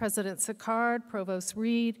 President Sicard, Provost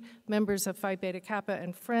Reed, members of Phi Beta Kappa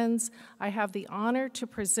and friends, I have the honor to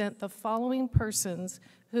present the following persons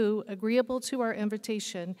who, agreeable to our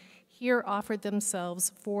invitation, here offered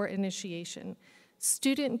themselves for initiation.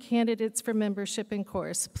 Student candidates for membership in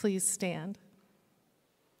course, please stand.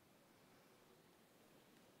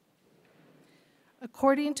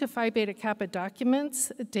 According to Phi Beta Kappa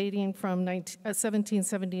documents dating from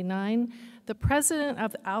 1779, the president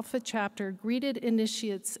of the Alpha chapter greeted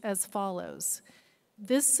initiates as follows.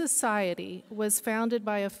 This society was founded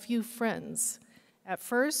by a few friends. At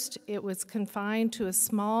first, it was confined to a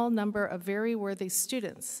small number of very worthy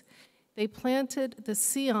students. They planted the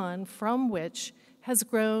scion from which has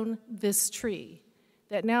grown this tree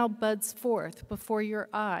that now buds forth before your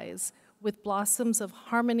eyes with blossoms of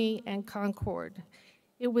harmony and concord.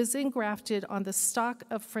 It was engrafted on the stock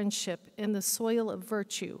of friendship in the soil of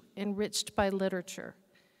virtue, enriched by literature.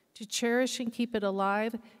 To cherish and keep it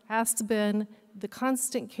alive has been the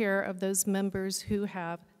constant care of those members who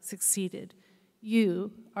have succeeded.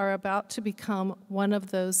 You are about to become one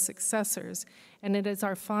of those successors, and it is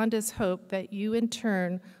our fondest hope that you in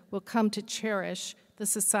turn will come to cherish the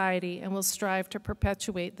society and will strive to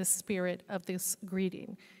perpetuate the spirit of this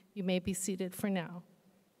greeting. You may be seated for now.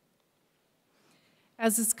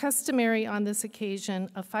 As is customary on this occasion,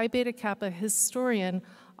 a Phi Beta Kappa historian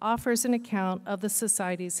offers an account of the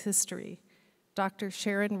society's history. Dr.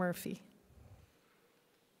 Sharon Murphy.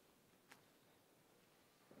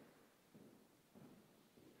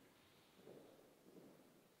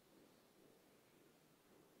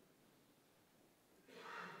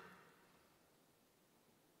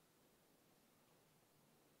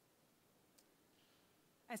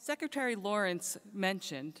 As Secretary Lawrence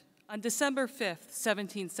mentioned, on December 5th,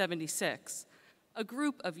 1776, a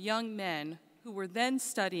group of young men who were then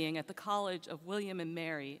studying at the College of William and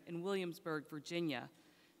Mary in Williamsburg, Virginia,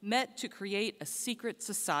 met to create a secret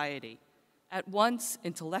society, at once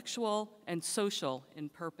intellectual and social in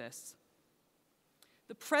purpose.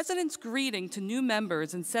 The President's greeting to new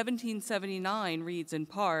members in 1779 reads in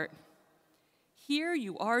part, "Here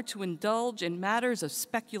you are to indulge in matters of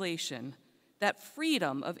speculation, that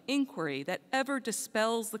freedom of inquiry that ever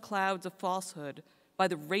dispels the clouds of falsehood by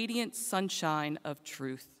the radiant sunshine of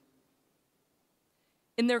truth."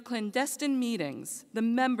 In their clandestine meetings, the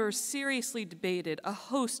members seriously debated a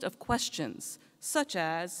host of questions, such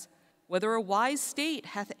as whether a wise state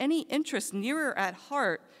hath any interest nearer at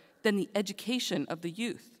heart than the education of the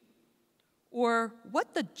youth, or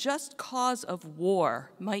what the just cause of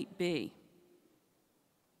war might be.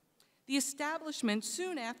 The establishment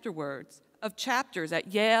soon afterwards of chapters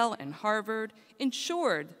at Yale and Harvard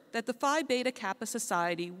ensured that the Phi Beta Kappa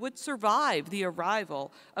Society would survive the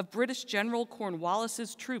arrival of British General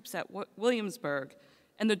Cornwallis's troops at Williamsburg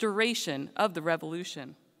and the duration of the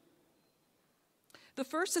Revolution. The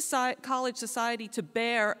first college society to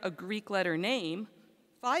bear a Greek letter name,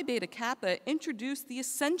 Phi Beta Kappa introduced the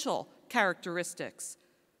essential characteristics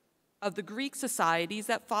of the Greek societies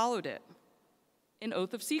that followed it: an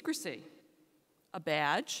oath of secrecy, a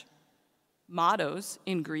badge, mottos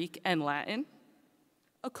in Greek and Latin,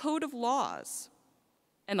 a code of laws,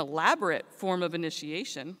 an elaborate form of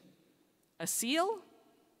initiation, a seal,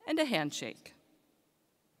 and a handshake.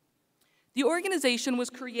 The organization was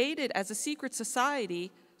created as a secret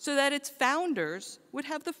society so that its founders would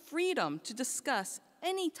have the freedom to discuss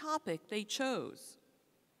any topic they chose.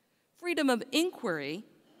 Freedom of inquiry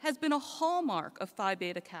has been a hallmark of Phi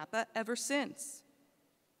Beta Kappa ever since.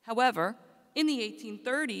 However, in the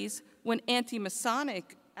 1830s, when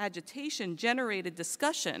anti-Masonic agitation generated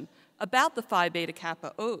discussion about the Phi Beta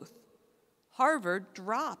Kappa oath, Harvard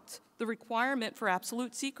dropped the requirement for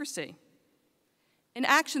absolute secrecy, an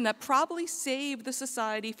action that probably saved the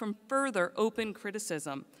society from further open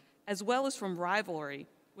criticism, as well as from rivalry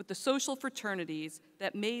with the social fraternities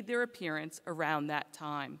that made their appearance around that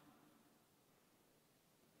time.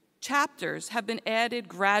 Chapters have been added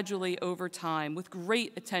gradually over time with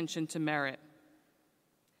great attention to merit.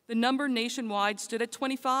 The number nationwide stood at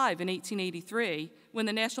 25 in 1883 when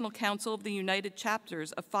the National Council of the United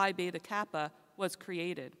Chapters of Phi Beta Kappa was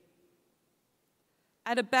created.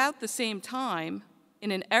 At about the same time,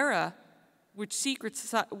 in an era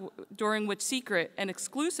during which secret and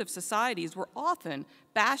exclusive societies were often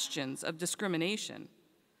bastions of discrimination,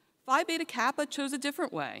 Phi Beta Kappa chose a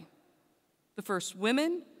different way. The first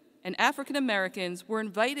women and African Americans were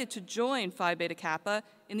invited to join Phi Beta Kappa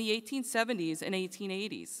in the 1870s and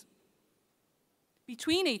 1880s.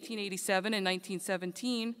 Between 1887 and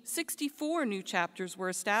 1917, 64 new chapters were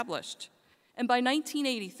established, and by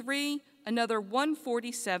 1983, another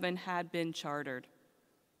 147 had been chartered.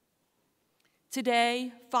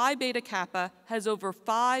 Today, Phi Beta Kappa has over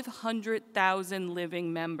 500,000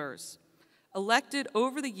 living members, elected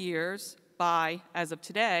over the years by, as of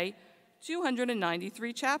today,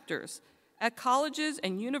 293 chapters at colleges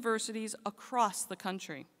and universities across the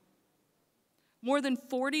country. More than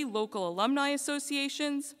 40 local alumni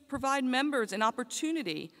associations provide members an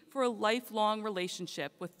opportunity for a lifelong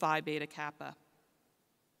relationship with Phi Beta Kappa.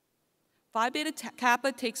 Phi Beta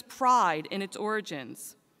Kappa takes pride in its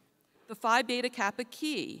origins. The Phi Beta Kappa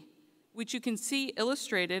key, which you can see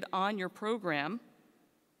illustrated on your program,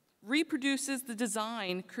 reproduces the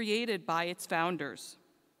design created by its founders.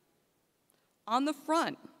 On the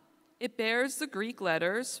front, it bears the Greek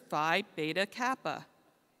letters Phi Beta Kappa,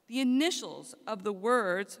 the initials of the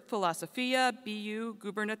words Philosophia BU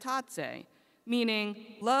Gubernatate,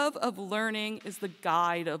 meaning love of learning is the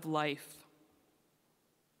guide of life.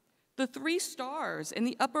 The 3 stars in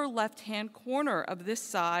the upper left-hand corner of this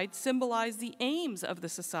side symbolize the aims of the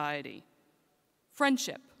society: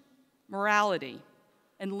 friendship, morality,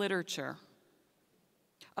 and literature.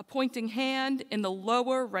 A pointing hand in the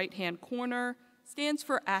lower right-hand corner stands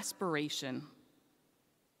for aspiration.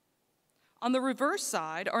 On the reverse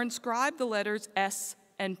side are inscribed the letters S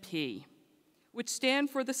and P, which stand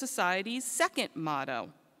for the society's second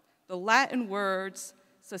motto, the Latin words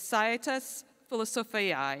Societas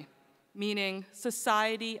Philosophiae, meaning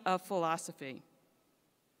Society of Philosophy.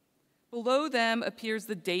 Below them appears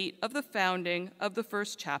the date of the founding of the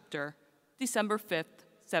first chapter, December 5th,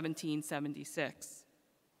 1776.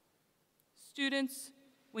 Students,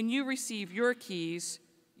 when you receive your keys,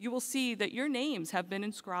 you will see that your names have been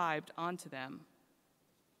inscribed onto them.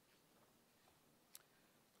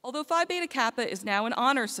 Although Phi Beta Kappa is now an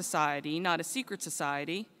honor society, not a secret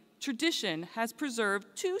society, tradition has preserved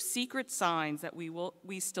two secret signs that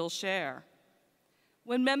we still share.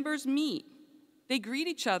 When members meet, they greet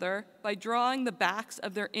each other by drawing the backs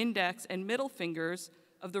of their index and middle fingers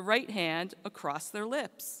of the right hand across their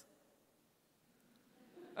lips,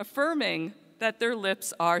 affirming that their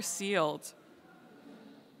lips are sealed.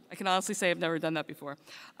 I can honestly say I've never done that before.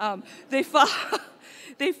 They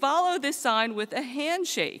follow this sign with a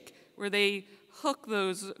handshake, where they hook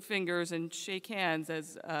those fingers and shake hands,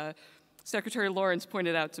 as Secretary Lawrence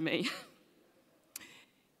pointed out to me.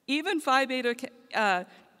 But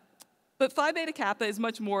Phi Beta Kappa is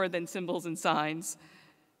much more than symbols and signs.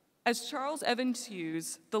 As Charles Evans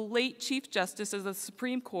Hughes, the late Chief Justice of the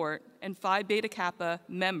Supreme Court and Phi Beta Kappa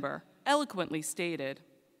member, eloquently stated,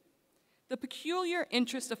 the peculiar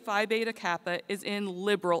interest of Phi Beta Kappa is in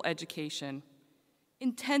liberal education.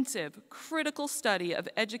 Intensive, critical study of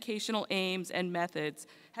educational aims and methods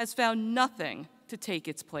has found nothing to take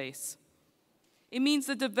its place. It means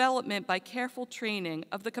the development by careful training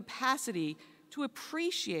of the capacity to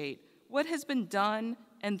appreciate what has been done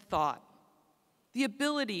and thought, the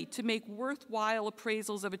ability to make worthwhile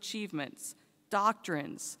appraisals of achievements,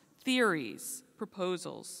 doctrines, theories,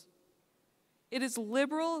 proposals. It is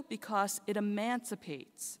liberal because it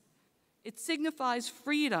emancipates. It signifies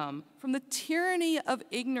freedom from the tyranny of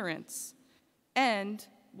ignorance and,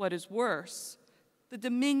 what is worse, the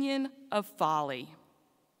dominion of folly.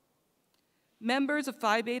 Members of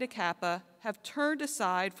Phi Beta Kappa have turned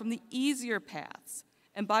aside from the easier paths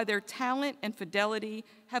and by their talent and fidelity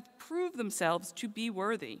have proved themselves to be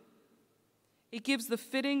worthy. It gives the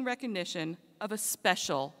fitting recognition of a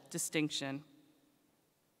special distinction.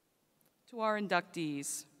 To our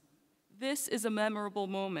inductees, this is a memorable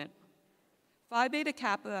moment. Phi Beta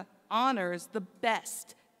Kappa honors the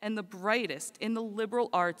best and the brightest in the liberal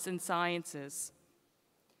arts and sciences.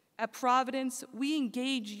 At Providence, we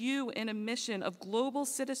engage you in a mission of global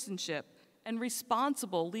citizenship and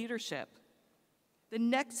responsible leadership. The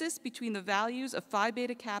nexus between the values of Phi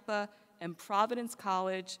Beta Kappa and Providence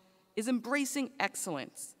College is embracing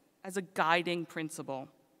excellence as a guiding principle.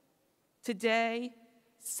 Today,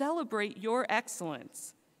 celebrate your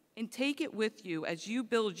excellence and take it with you as you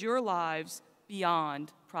build your lives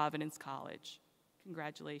beyond Providence College.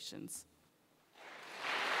 Congratulations.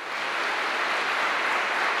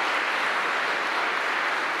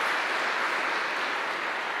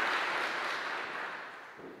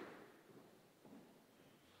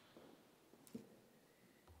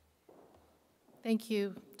 Thank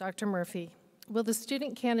you, Dr. Murphy. Will the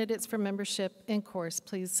student candidates for membership in course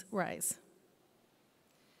please rise?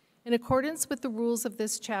 In accordance with the rules of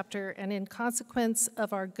this chapter and in consequence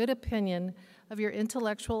of our good opinion of your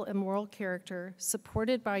intellectual and moral character,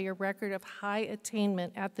 supported by your record of high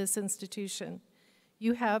attainment at this institution,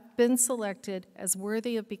 you have been selected as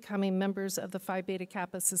worthy of becoming members of the Phi Beta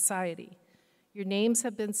Kappa Society. Your names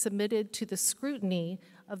have been submitted to the scrutiny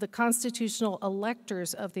of the constitutional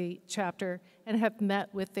electors of the chapter and have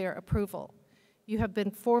met with their approval. You have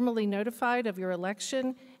been formally notified of your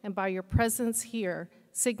election and by your presence here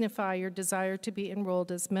signify your desire to be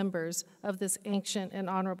enrolled as members of this ancient and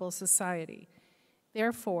honorable society.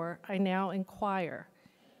 Therefore, I now inquire,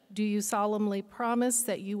 do you solemnly promise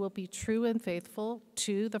that you will be true and faithful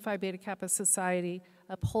to the Phi Beta Kappa Society,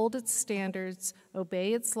 uphold its standards,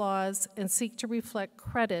 obey its laws, and seek to reflect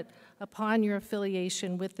credit upon your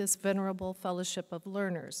affiliation with this venerable fellowship of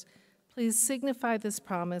learners? Please signify this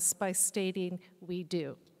promise by stating, "We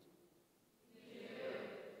do."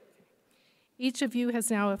 Each of you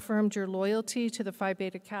has now affirmed your loyalty to the Phi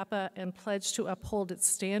Beta Kappa and pledged to uphold its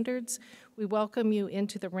standards. We welcome you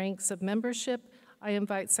into the ranks of membership. I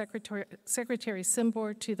invite Secretary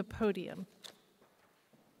Simbor to the podium.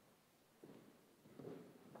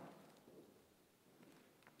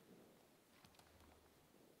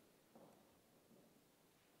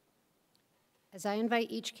 As I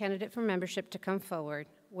invite each candidate for membership to come forward,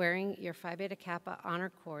 wearing your Phi Beta Kappa honor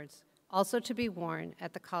cords, also to be worn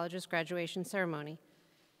at the college's graduation ceremony,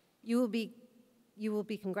 you will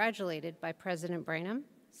be congratulated by President Branham,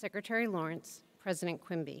 Secretary Lawrence, President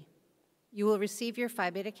Quimby. You will receive your Phi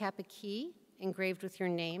Beta Kappa key engraved with your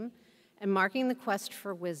name and marking the quest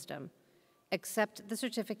for wisdom. Accept the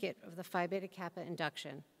certificate of the Phi Beta Kappa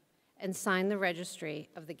induction and sign the registry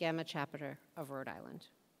of the Gamma chapter of Rhode Island.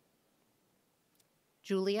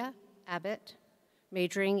 Julia Abbott,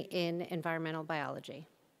 majoring in environmental biology.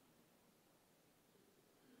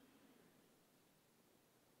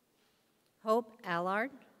 Hope Allard,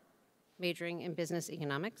 majoring in business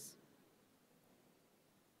economics.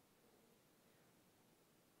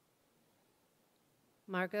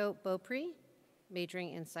 Margot Beaupre,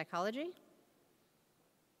 majoring in psychology.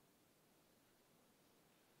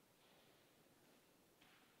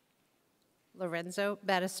 Lorenzo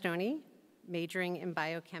Battistoni, majoring in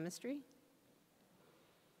biochemistry.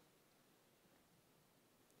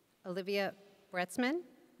 Olivia Bretzman,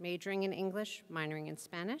 majoring in English, minoring in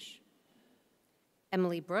Spanish.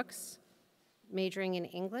 Emily Brooks, majoring in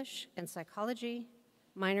English and psychology,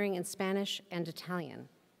 minoring in Spanish and Italian.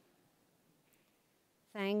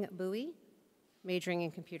 Thang Bui, majoring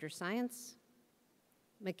in computer science.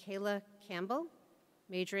 Michaela Campbell,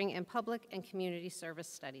 majoring in public and community service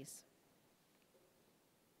studies.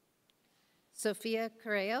 Sophia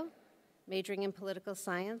Correo, majoring in political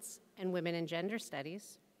science and women and gender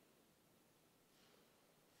studies.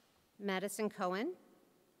 Madison Cohen,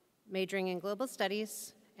 majoring in global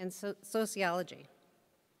studies and sociology.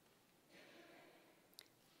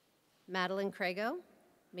 Madeline Crago,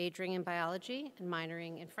 majoring in biology and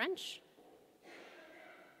minoring in French.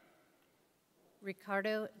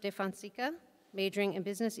 Ricardo De Fonseca, majoring in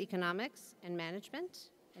business economics and management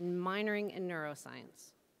and minoring in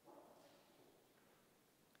neuroscience.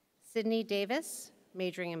 Sydney Davis,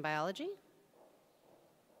 majoring in biology.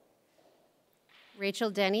 Rachel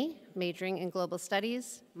Denny, majoring in global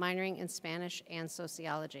studies, minoring in Spanish and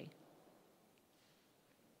sociology.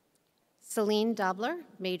 Celine Dobler,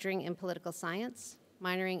 majoring in political science,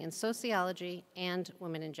 minoring in sociology and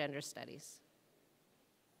women and gender studies.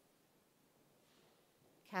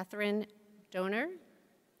 Catherine Donor,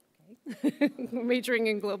 majoring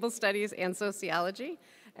in global studies and sociology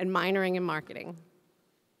and minoring in marketing.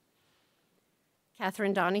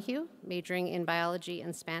 Catherine Donahue, majoring in biology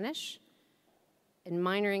and Spanish, and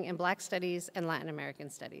minoring in Black Studies and Latin American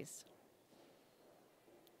Studies.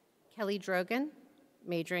 Kelly Drogan,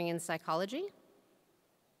 majoring in psychology.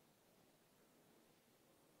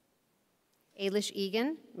 Ailish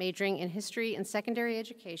Egan, majoring in history and secondary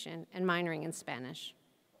education and minoring in Spanish.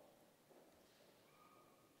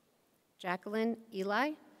 Jacqueline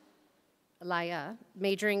Elia,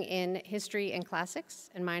 majoring in history and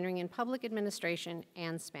classics and minoring in public administration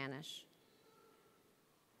and Spanish.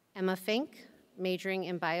 Emma Fink, majoring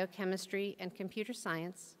in biochemistry and computer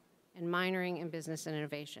science and minoring in business and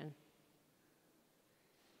innovation.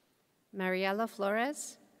 Mariela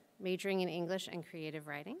Flores, majoring in English and creative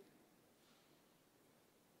writing.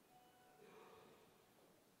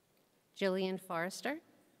 Jillian Forrester,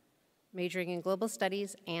 majoring in global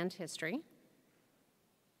studies and history.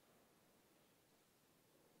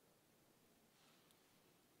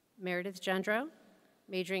 Meredith Jandro,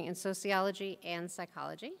 majoring in sociology and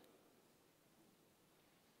psychology.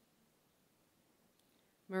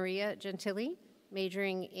 Maria Gentili,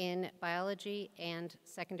 majoring in biology and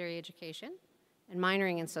secondary education and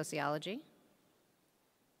minoring in sociology.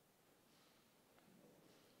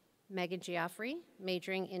 Megan Giaffrey,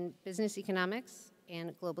 majoring in business economics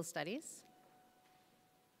and global studies.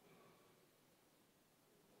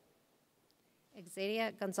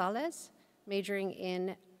 Exadia Gonzalez, majoring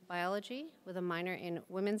in biology with a minor in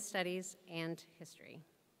women's studies and history.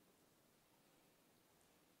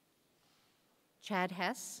 Chad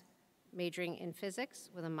Hess, majoring in physics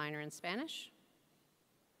with a minor in Spanish.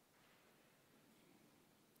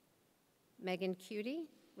 Megan Cutie,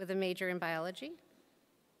 with a major in biology.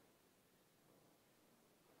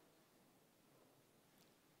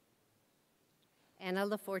 Anna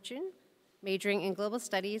LaFortune, majoring in global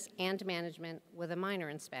studies and management with a minor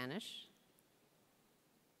in Spanish.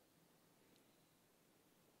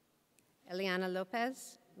 Eliana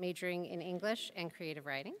Lopez, majoring in English and creative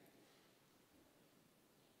writing.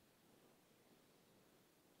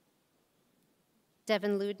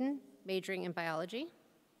 Devin Luden, majoring in biology.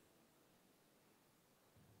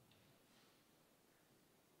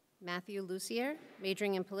 Matthew Lucier,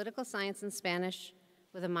 majoring in political science and Spanish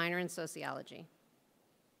with a minor in sociology.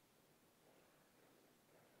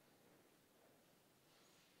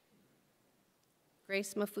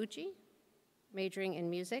 Grace Mafucci, majoring in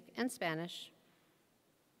music and Spanish.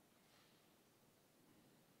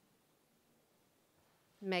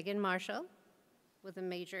 Megan Marshall, with a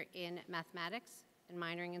major in mathematics and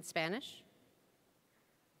minoring in Spanish.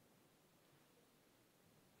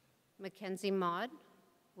 Mackenzie Maud,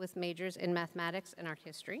 with majors in mathematics and art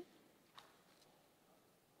history.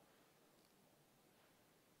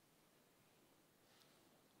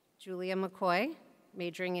 Julia McCoy,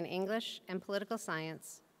 majoring in English and political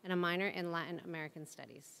science and a minor in Latin American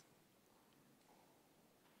studies.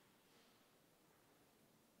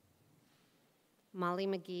 Molly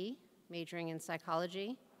McGee, majoring in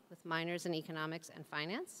psychology with minors in economics and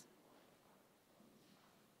finance.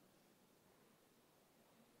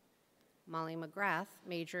 Molly McGrath,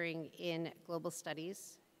 majoring in Global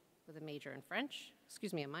Studies with a major in French,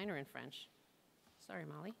 a minor in French. Sorry,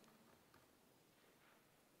 Molly.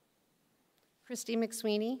 Christy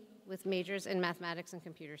McSweeney, with majors in Mathematics and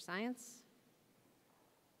Computer Science.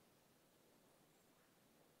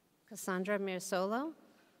 Cassandra Mirsolo,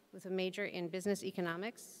 with a major in Business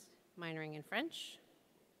Economics, minoring in French.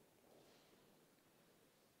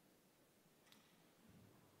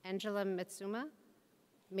 Angela Mitsuma,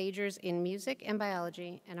 majors in Music and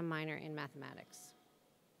Biology and a minor in Mathematics.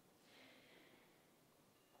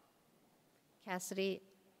 Cassidy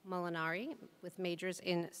Molinari, with majors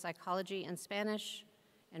in Psychology and Spanish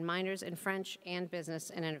and minors in French and Business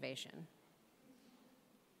and Innovation.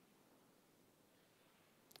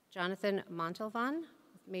 Jonathan Montalvan,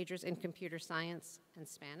 with majors in Computer Science and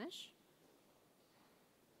Spanish.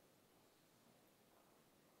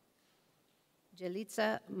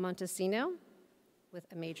 Jelitza Montesino, with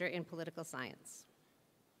a major in Political Science.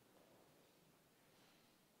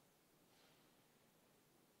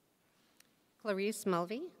 Clarice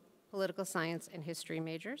Mulvey, Political Science and History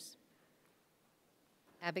majors.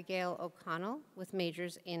 Abigail O'Connell, with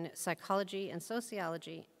majors in Psychology and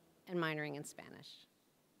Sociology and minoring in Spanish.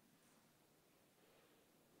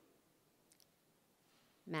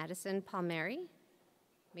 Madison Palmieri,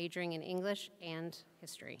 majoring in English and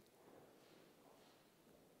History.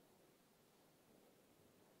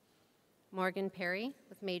 Morgan Perry,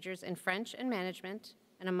 with majors in French and Management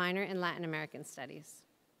and a minor in Latin American Studies.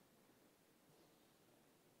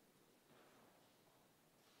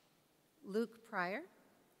 Luke Pryor,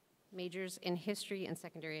 majors in History and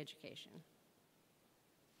Secondary Education.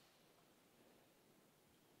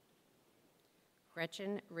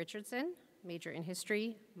 Gretchen Richardson, major in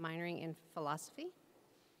History, minoring in Philosophy.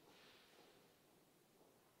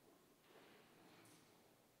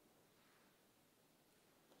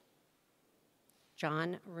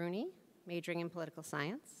 John Rooney, majoring in Political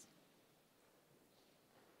Science.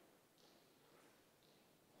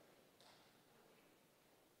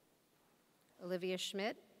 Olivia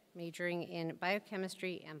Schmidt, majoring in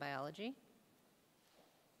Biochemistry and Biology.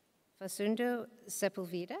 Facundo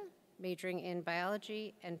Sepulveda, majoring in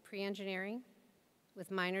Biology and Pre-Engineering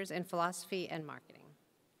with minors in Philosophy and Marketing.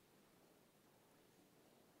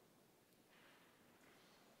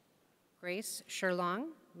 Grace Sherlong,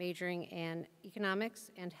 majoring in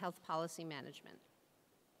Economics and Health Policy Management.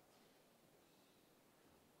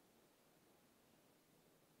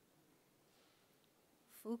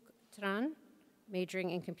 Phuc Tran,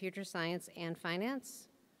 majoring in Computer Science and Finance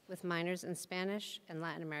with minors in Spanish and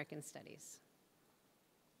Latin American Studies.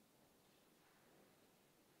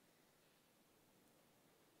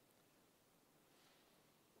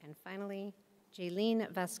 And finally,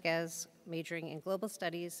 Jaylene Vasquez, majoring in Global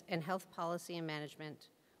Studies and Health Policy and Management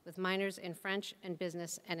with minors in French and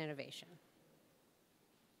Business and Innovation.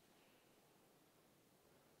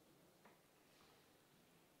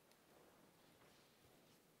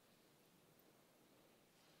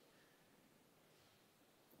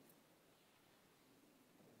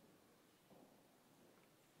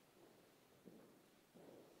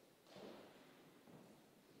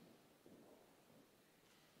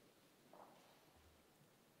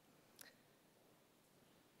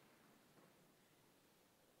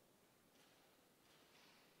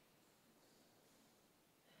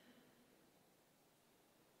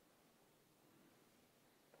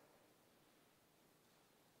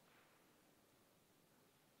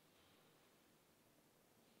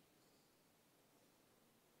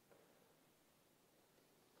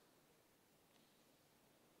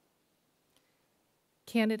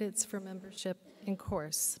 Candidates for membership in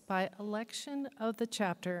course. By election of the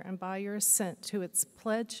chapter and by your assent to its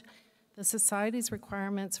pledge, the Society's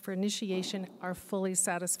requirements for initiation are fully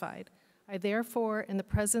satisfied. I therefore, in the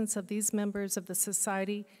presence of these members of the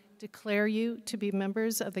Society, declare you to be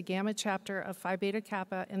members of the Gamma chapter of Phi Beta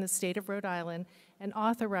Kappa in the state of Rhode Island and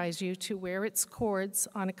authorize you to wear its cords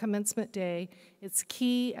on a commencement day, its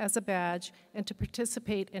key as a badge, and to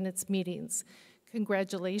participate in its meetings.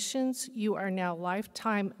 Congratulations, you are now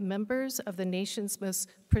lifetime members of the nation's most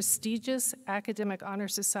prestigious academic honor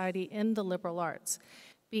society in the liberal arts.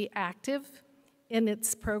 Be active in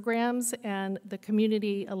its programs and the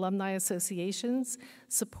community alumni associations,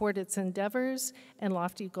 support its endeavors and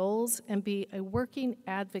lofty goals, and be a working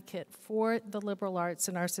advocate for the liberal arts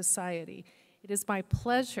in our society. It is my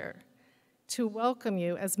pleasure to welcome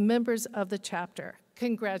you as members of the chapter.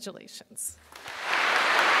 Congratulations.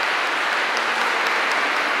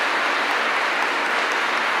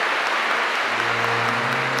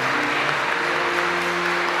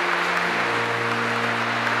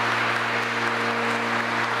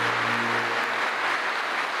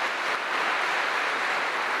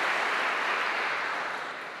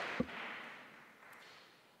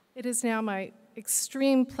 It is now my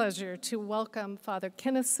extreme pleasure to welcome Father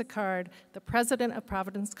Kenneth Sicard, the president of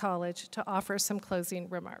Providence College, to offer some closing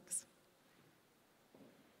remarks.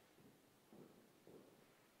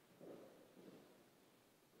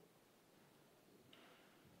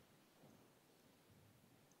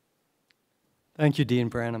 Thank you, Dean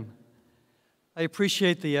Branham. I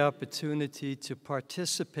appreciate the opportunity to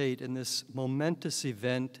participate in this momentous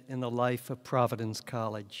event in the life of Providence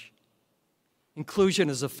College. Inclusion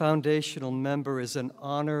as a foundational member is an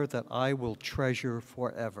honor that I will treasure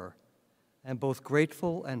forever. I'm both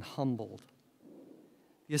grateful and humbled.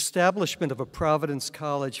 The establishment of a Providence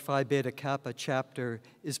College Phi Beta Kappa chapter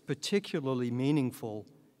is particularly meaningful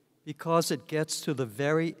because it gets to the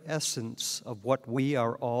very essence of what we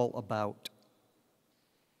are all about.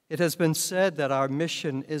 It has been said that our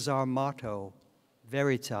mission is our motto,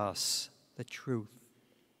 Veritas, the truth.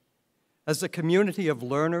 As a community of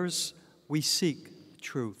learners, we seek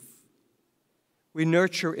truth. We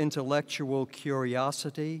nurture intellectual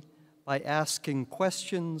curiosity by asking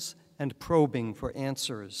questions and probing for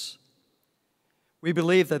answers. We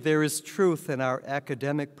believe that there is truth in our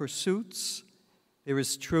academic pursuits, there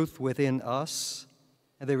is truth within us,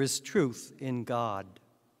 and there is truth in God.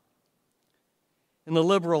 In the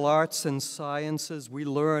liberal arts and sciences, we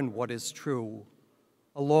learn what is true,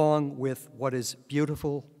 along with what is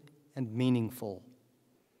beautiful and meaningful.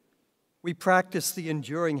 We practice the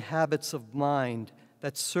enduring habits of mind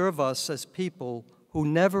that serve us as people who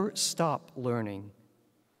never stop learning,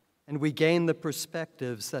 and we gain the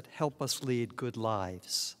perspectives that help us lead good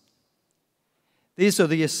lives. These are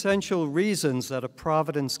the essential reasons that a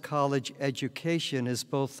Providence College education is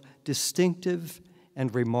both distinctive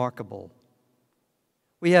and remarkable.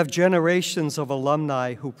 We have generations of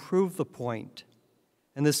alumni who prove the point,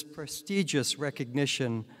 and this prestigious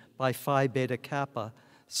recognition by Phi Beta Kappa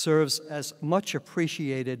serves as much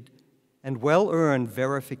appreciated and well-earned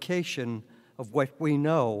verification of what we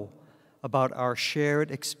know about our shared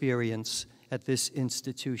experience at this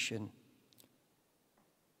institution.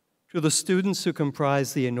 To the students who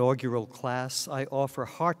comprise the inaugural class, I offer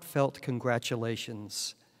heartfelt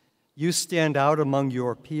congratulations. You stand out among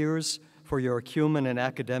your peers for your acumen and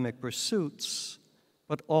academic pursuits,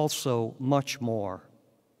 but also much more.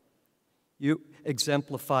 You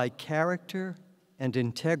exemplify character and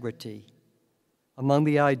integrity, among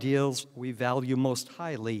the ideals we value most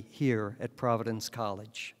highly here at Providence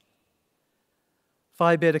College.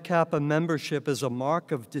 Phi Beta Kappa membership is a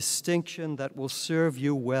mark of distinction that will serve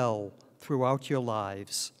you well throughout your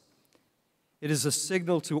lives. It is a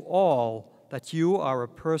signal to all that you are a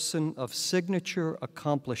person of signature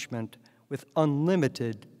accomplishment with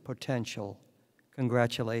unlimited potential.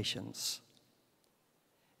 Congratulations.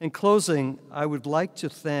 In closing, I would like to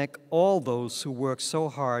thank all those who worked so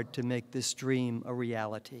hard to make this dream a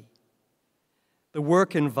reality. The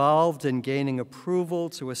work involved in gaining approval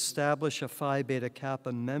to establish a Phi Beta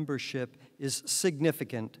Kappa membership is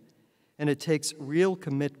significant, and it takes real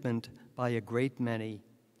commitment by a great many.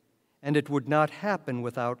 And it would not happen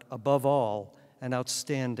without, above all, an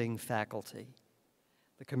outstanding faculty.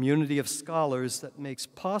 The community of scholars that makes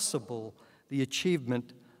possible the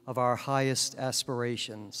achievement of our highest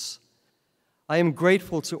aspirations. I am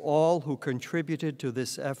grateful to all who contributed to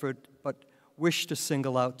this effort, but wish to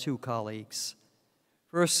single out two colleagues.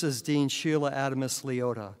 First is Dean Sheila Adamus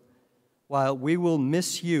Leota. While we will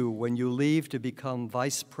miss you when you leave to become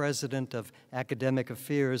Vice President of Academic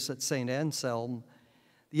Affairs at St. Anselm,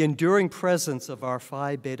 the enduring presence of our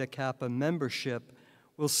Phi Beta Kappa membership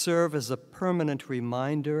will serve as a permanent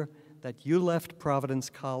reminder that you left Providence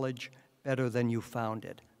College better than you found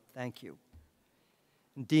it. Thank you.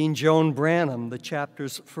 Dean Joan Branham, the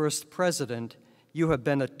chapter's first president, you have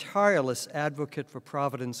been a tireless advocate for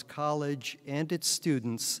Providence College and its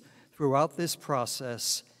students throughout this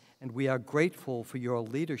process, and we are grateful for your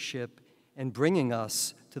leadership in bringing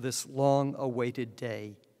us to this long-awaited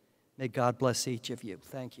day. May God bless each of you.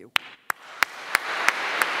 Thank you.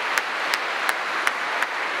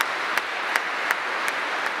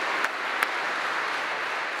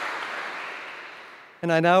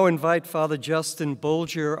 And I now invite Father Justin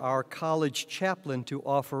Bolger, our college chaplain, to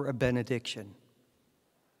offer a benediction.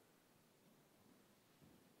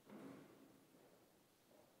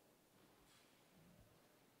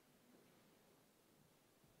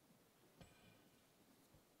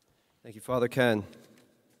 Thank you, Father Ken.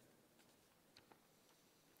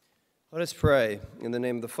 Let us pray. In the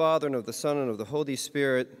name of the Father, and of the Son, and of the Holy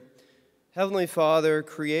Spirit. Heavenly Father,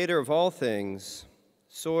 creator of all things,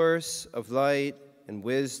 source of light and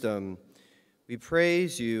wisdom, we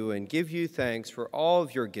praise you and give you thanks for all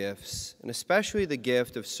of your gifts, and especially the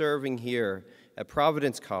gift of serving here at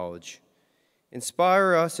Providence College.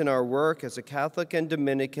 Inspire us in our work as a Catholic and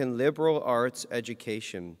Dominican liberal arts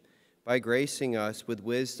education by gracing us with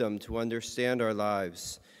wisdom to understand our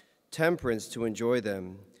lives, temperance to enjoy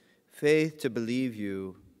them, faith to believe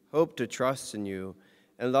you, hope to trust in you,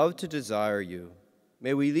 and love to desire you.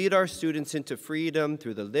 May we lead our students into freedom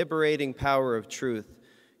through the liberating power of truth,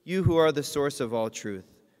 you who are the source of all truth.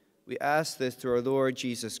 We ask this through our Lord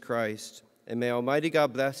Jesus Christ, and may Almighty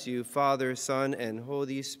God bless you, Father, Son, and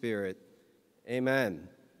Holy Spirit. Amen.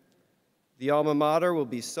 The alma mater will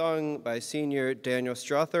be sung by Senior Daniel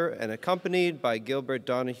Struther and accompanied by Gilbert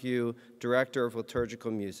Donahue, Director of Liturgical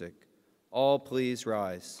Music. All please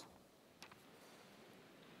rise.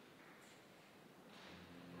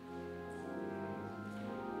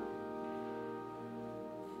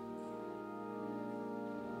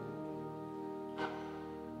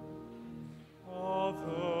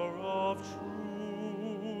 Author of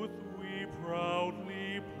truth, we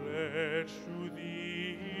proudly pledge to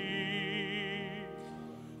thee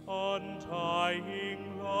undying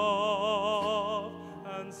love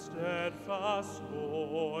and steadfast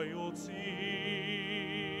loyalty.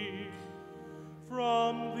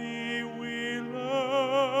 From thee we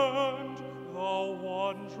learned the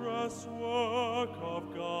wondrous work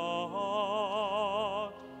of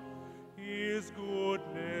God, His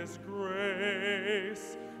goodness,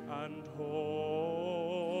 grace, and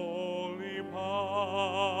holy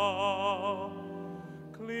power.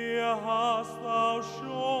 Clear hast thou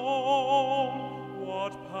shown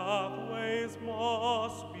what pathways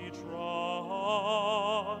must be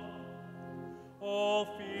trod. All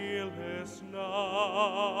fearless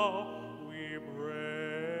now we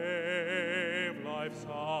brave life's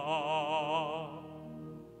hour.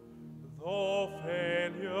 Though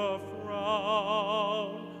failure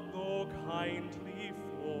frown, though kindly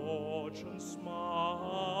fortune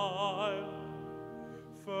smile,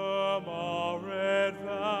 firm our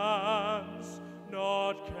advance,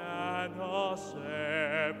 naught can us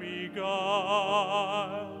e'er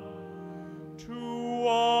beguile. To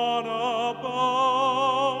honor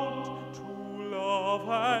bound, to love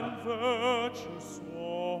and virtue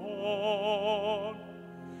sworn,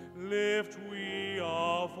 lift we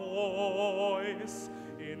our voice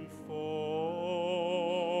in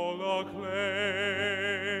full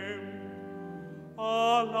acclaim.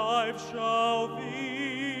 Our life shall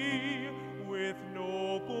thee with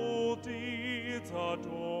noble deeds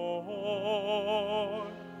adorn.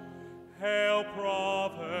 Hail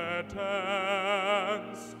Providence,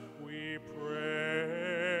 we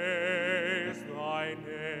praise thy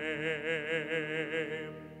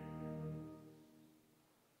name.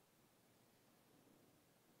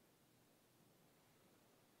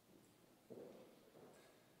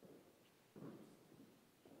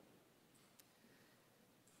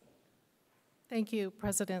 Thank you,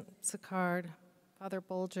 President Sicard, Father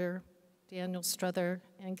Bolger, Daniel Struther,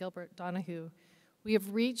 and Gilbert Donahue. We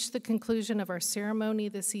have reached the conclusion of our ceremony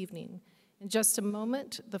this evening. In just a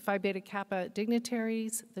moment, the Phi Beta Kappa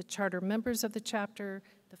dignitaries, the charter members of the chapter,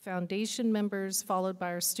 the foundation members, followed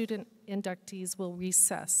by our student inductees, will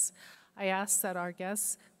recess. I ask that our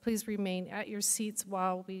guests please remain at your seats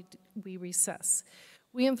while we recess.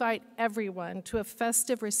 We invite everyone to a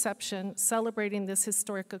festive reception celebrating this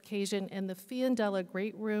historic occasion in the Fiandella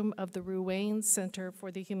Great Room of the Ruane Center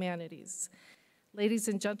for the Humanities. Ladies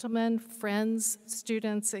and gentlemen, friends,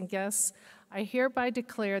 students, and guests, I hereby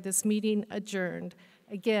declare this meeting adjourned.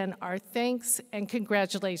 Again, our thanks and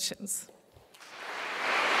congratulations.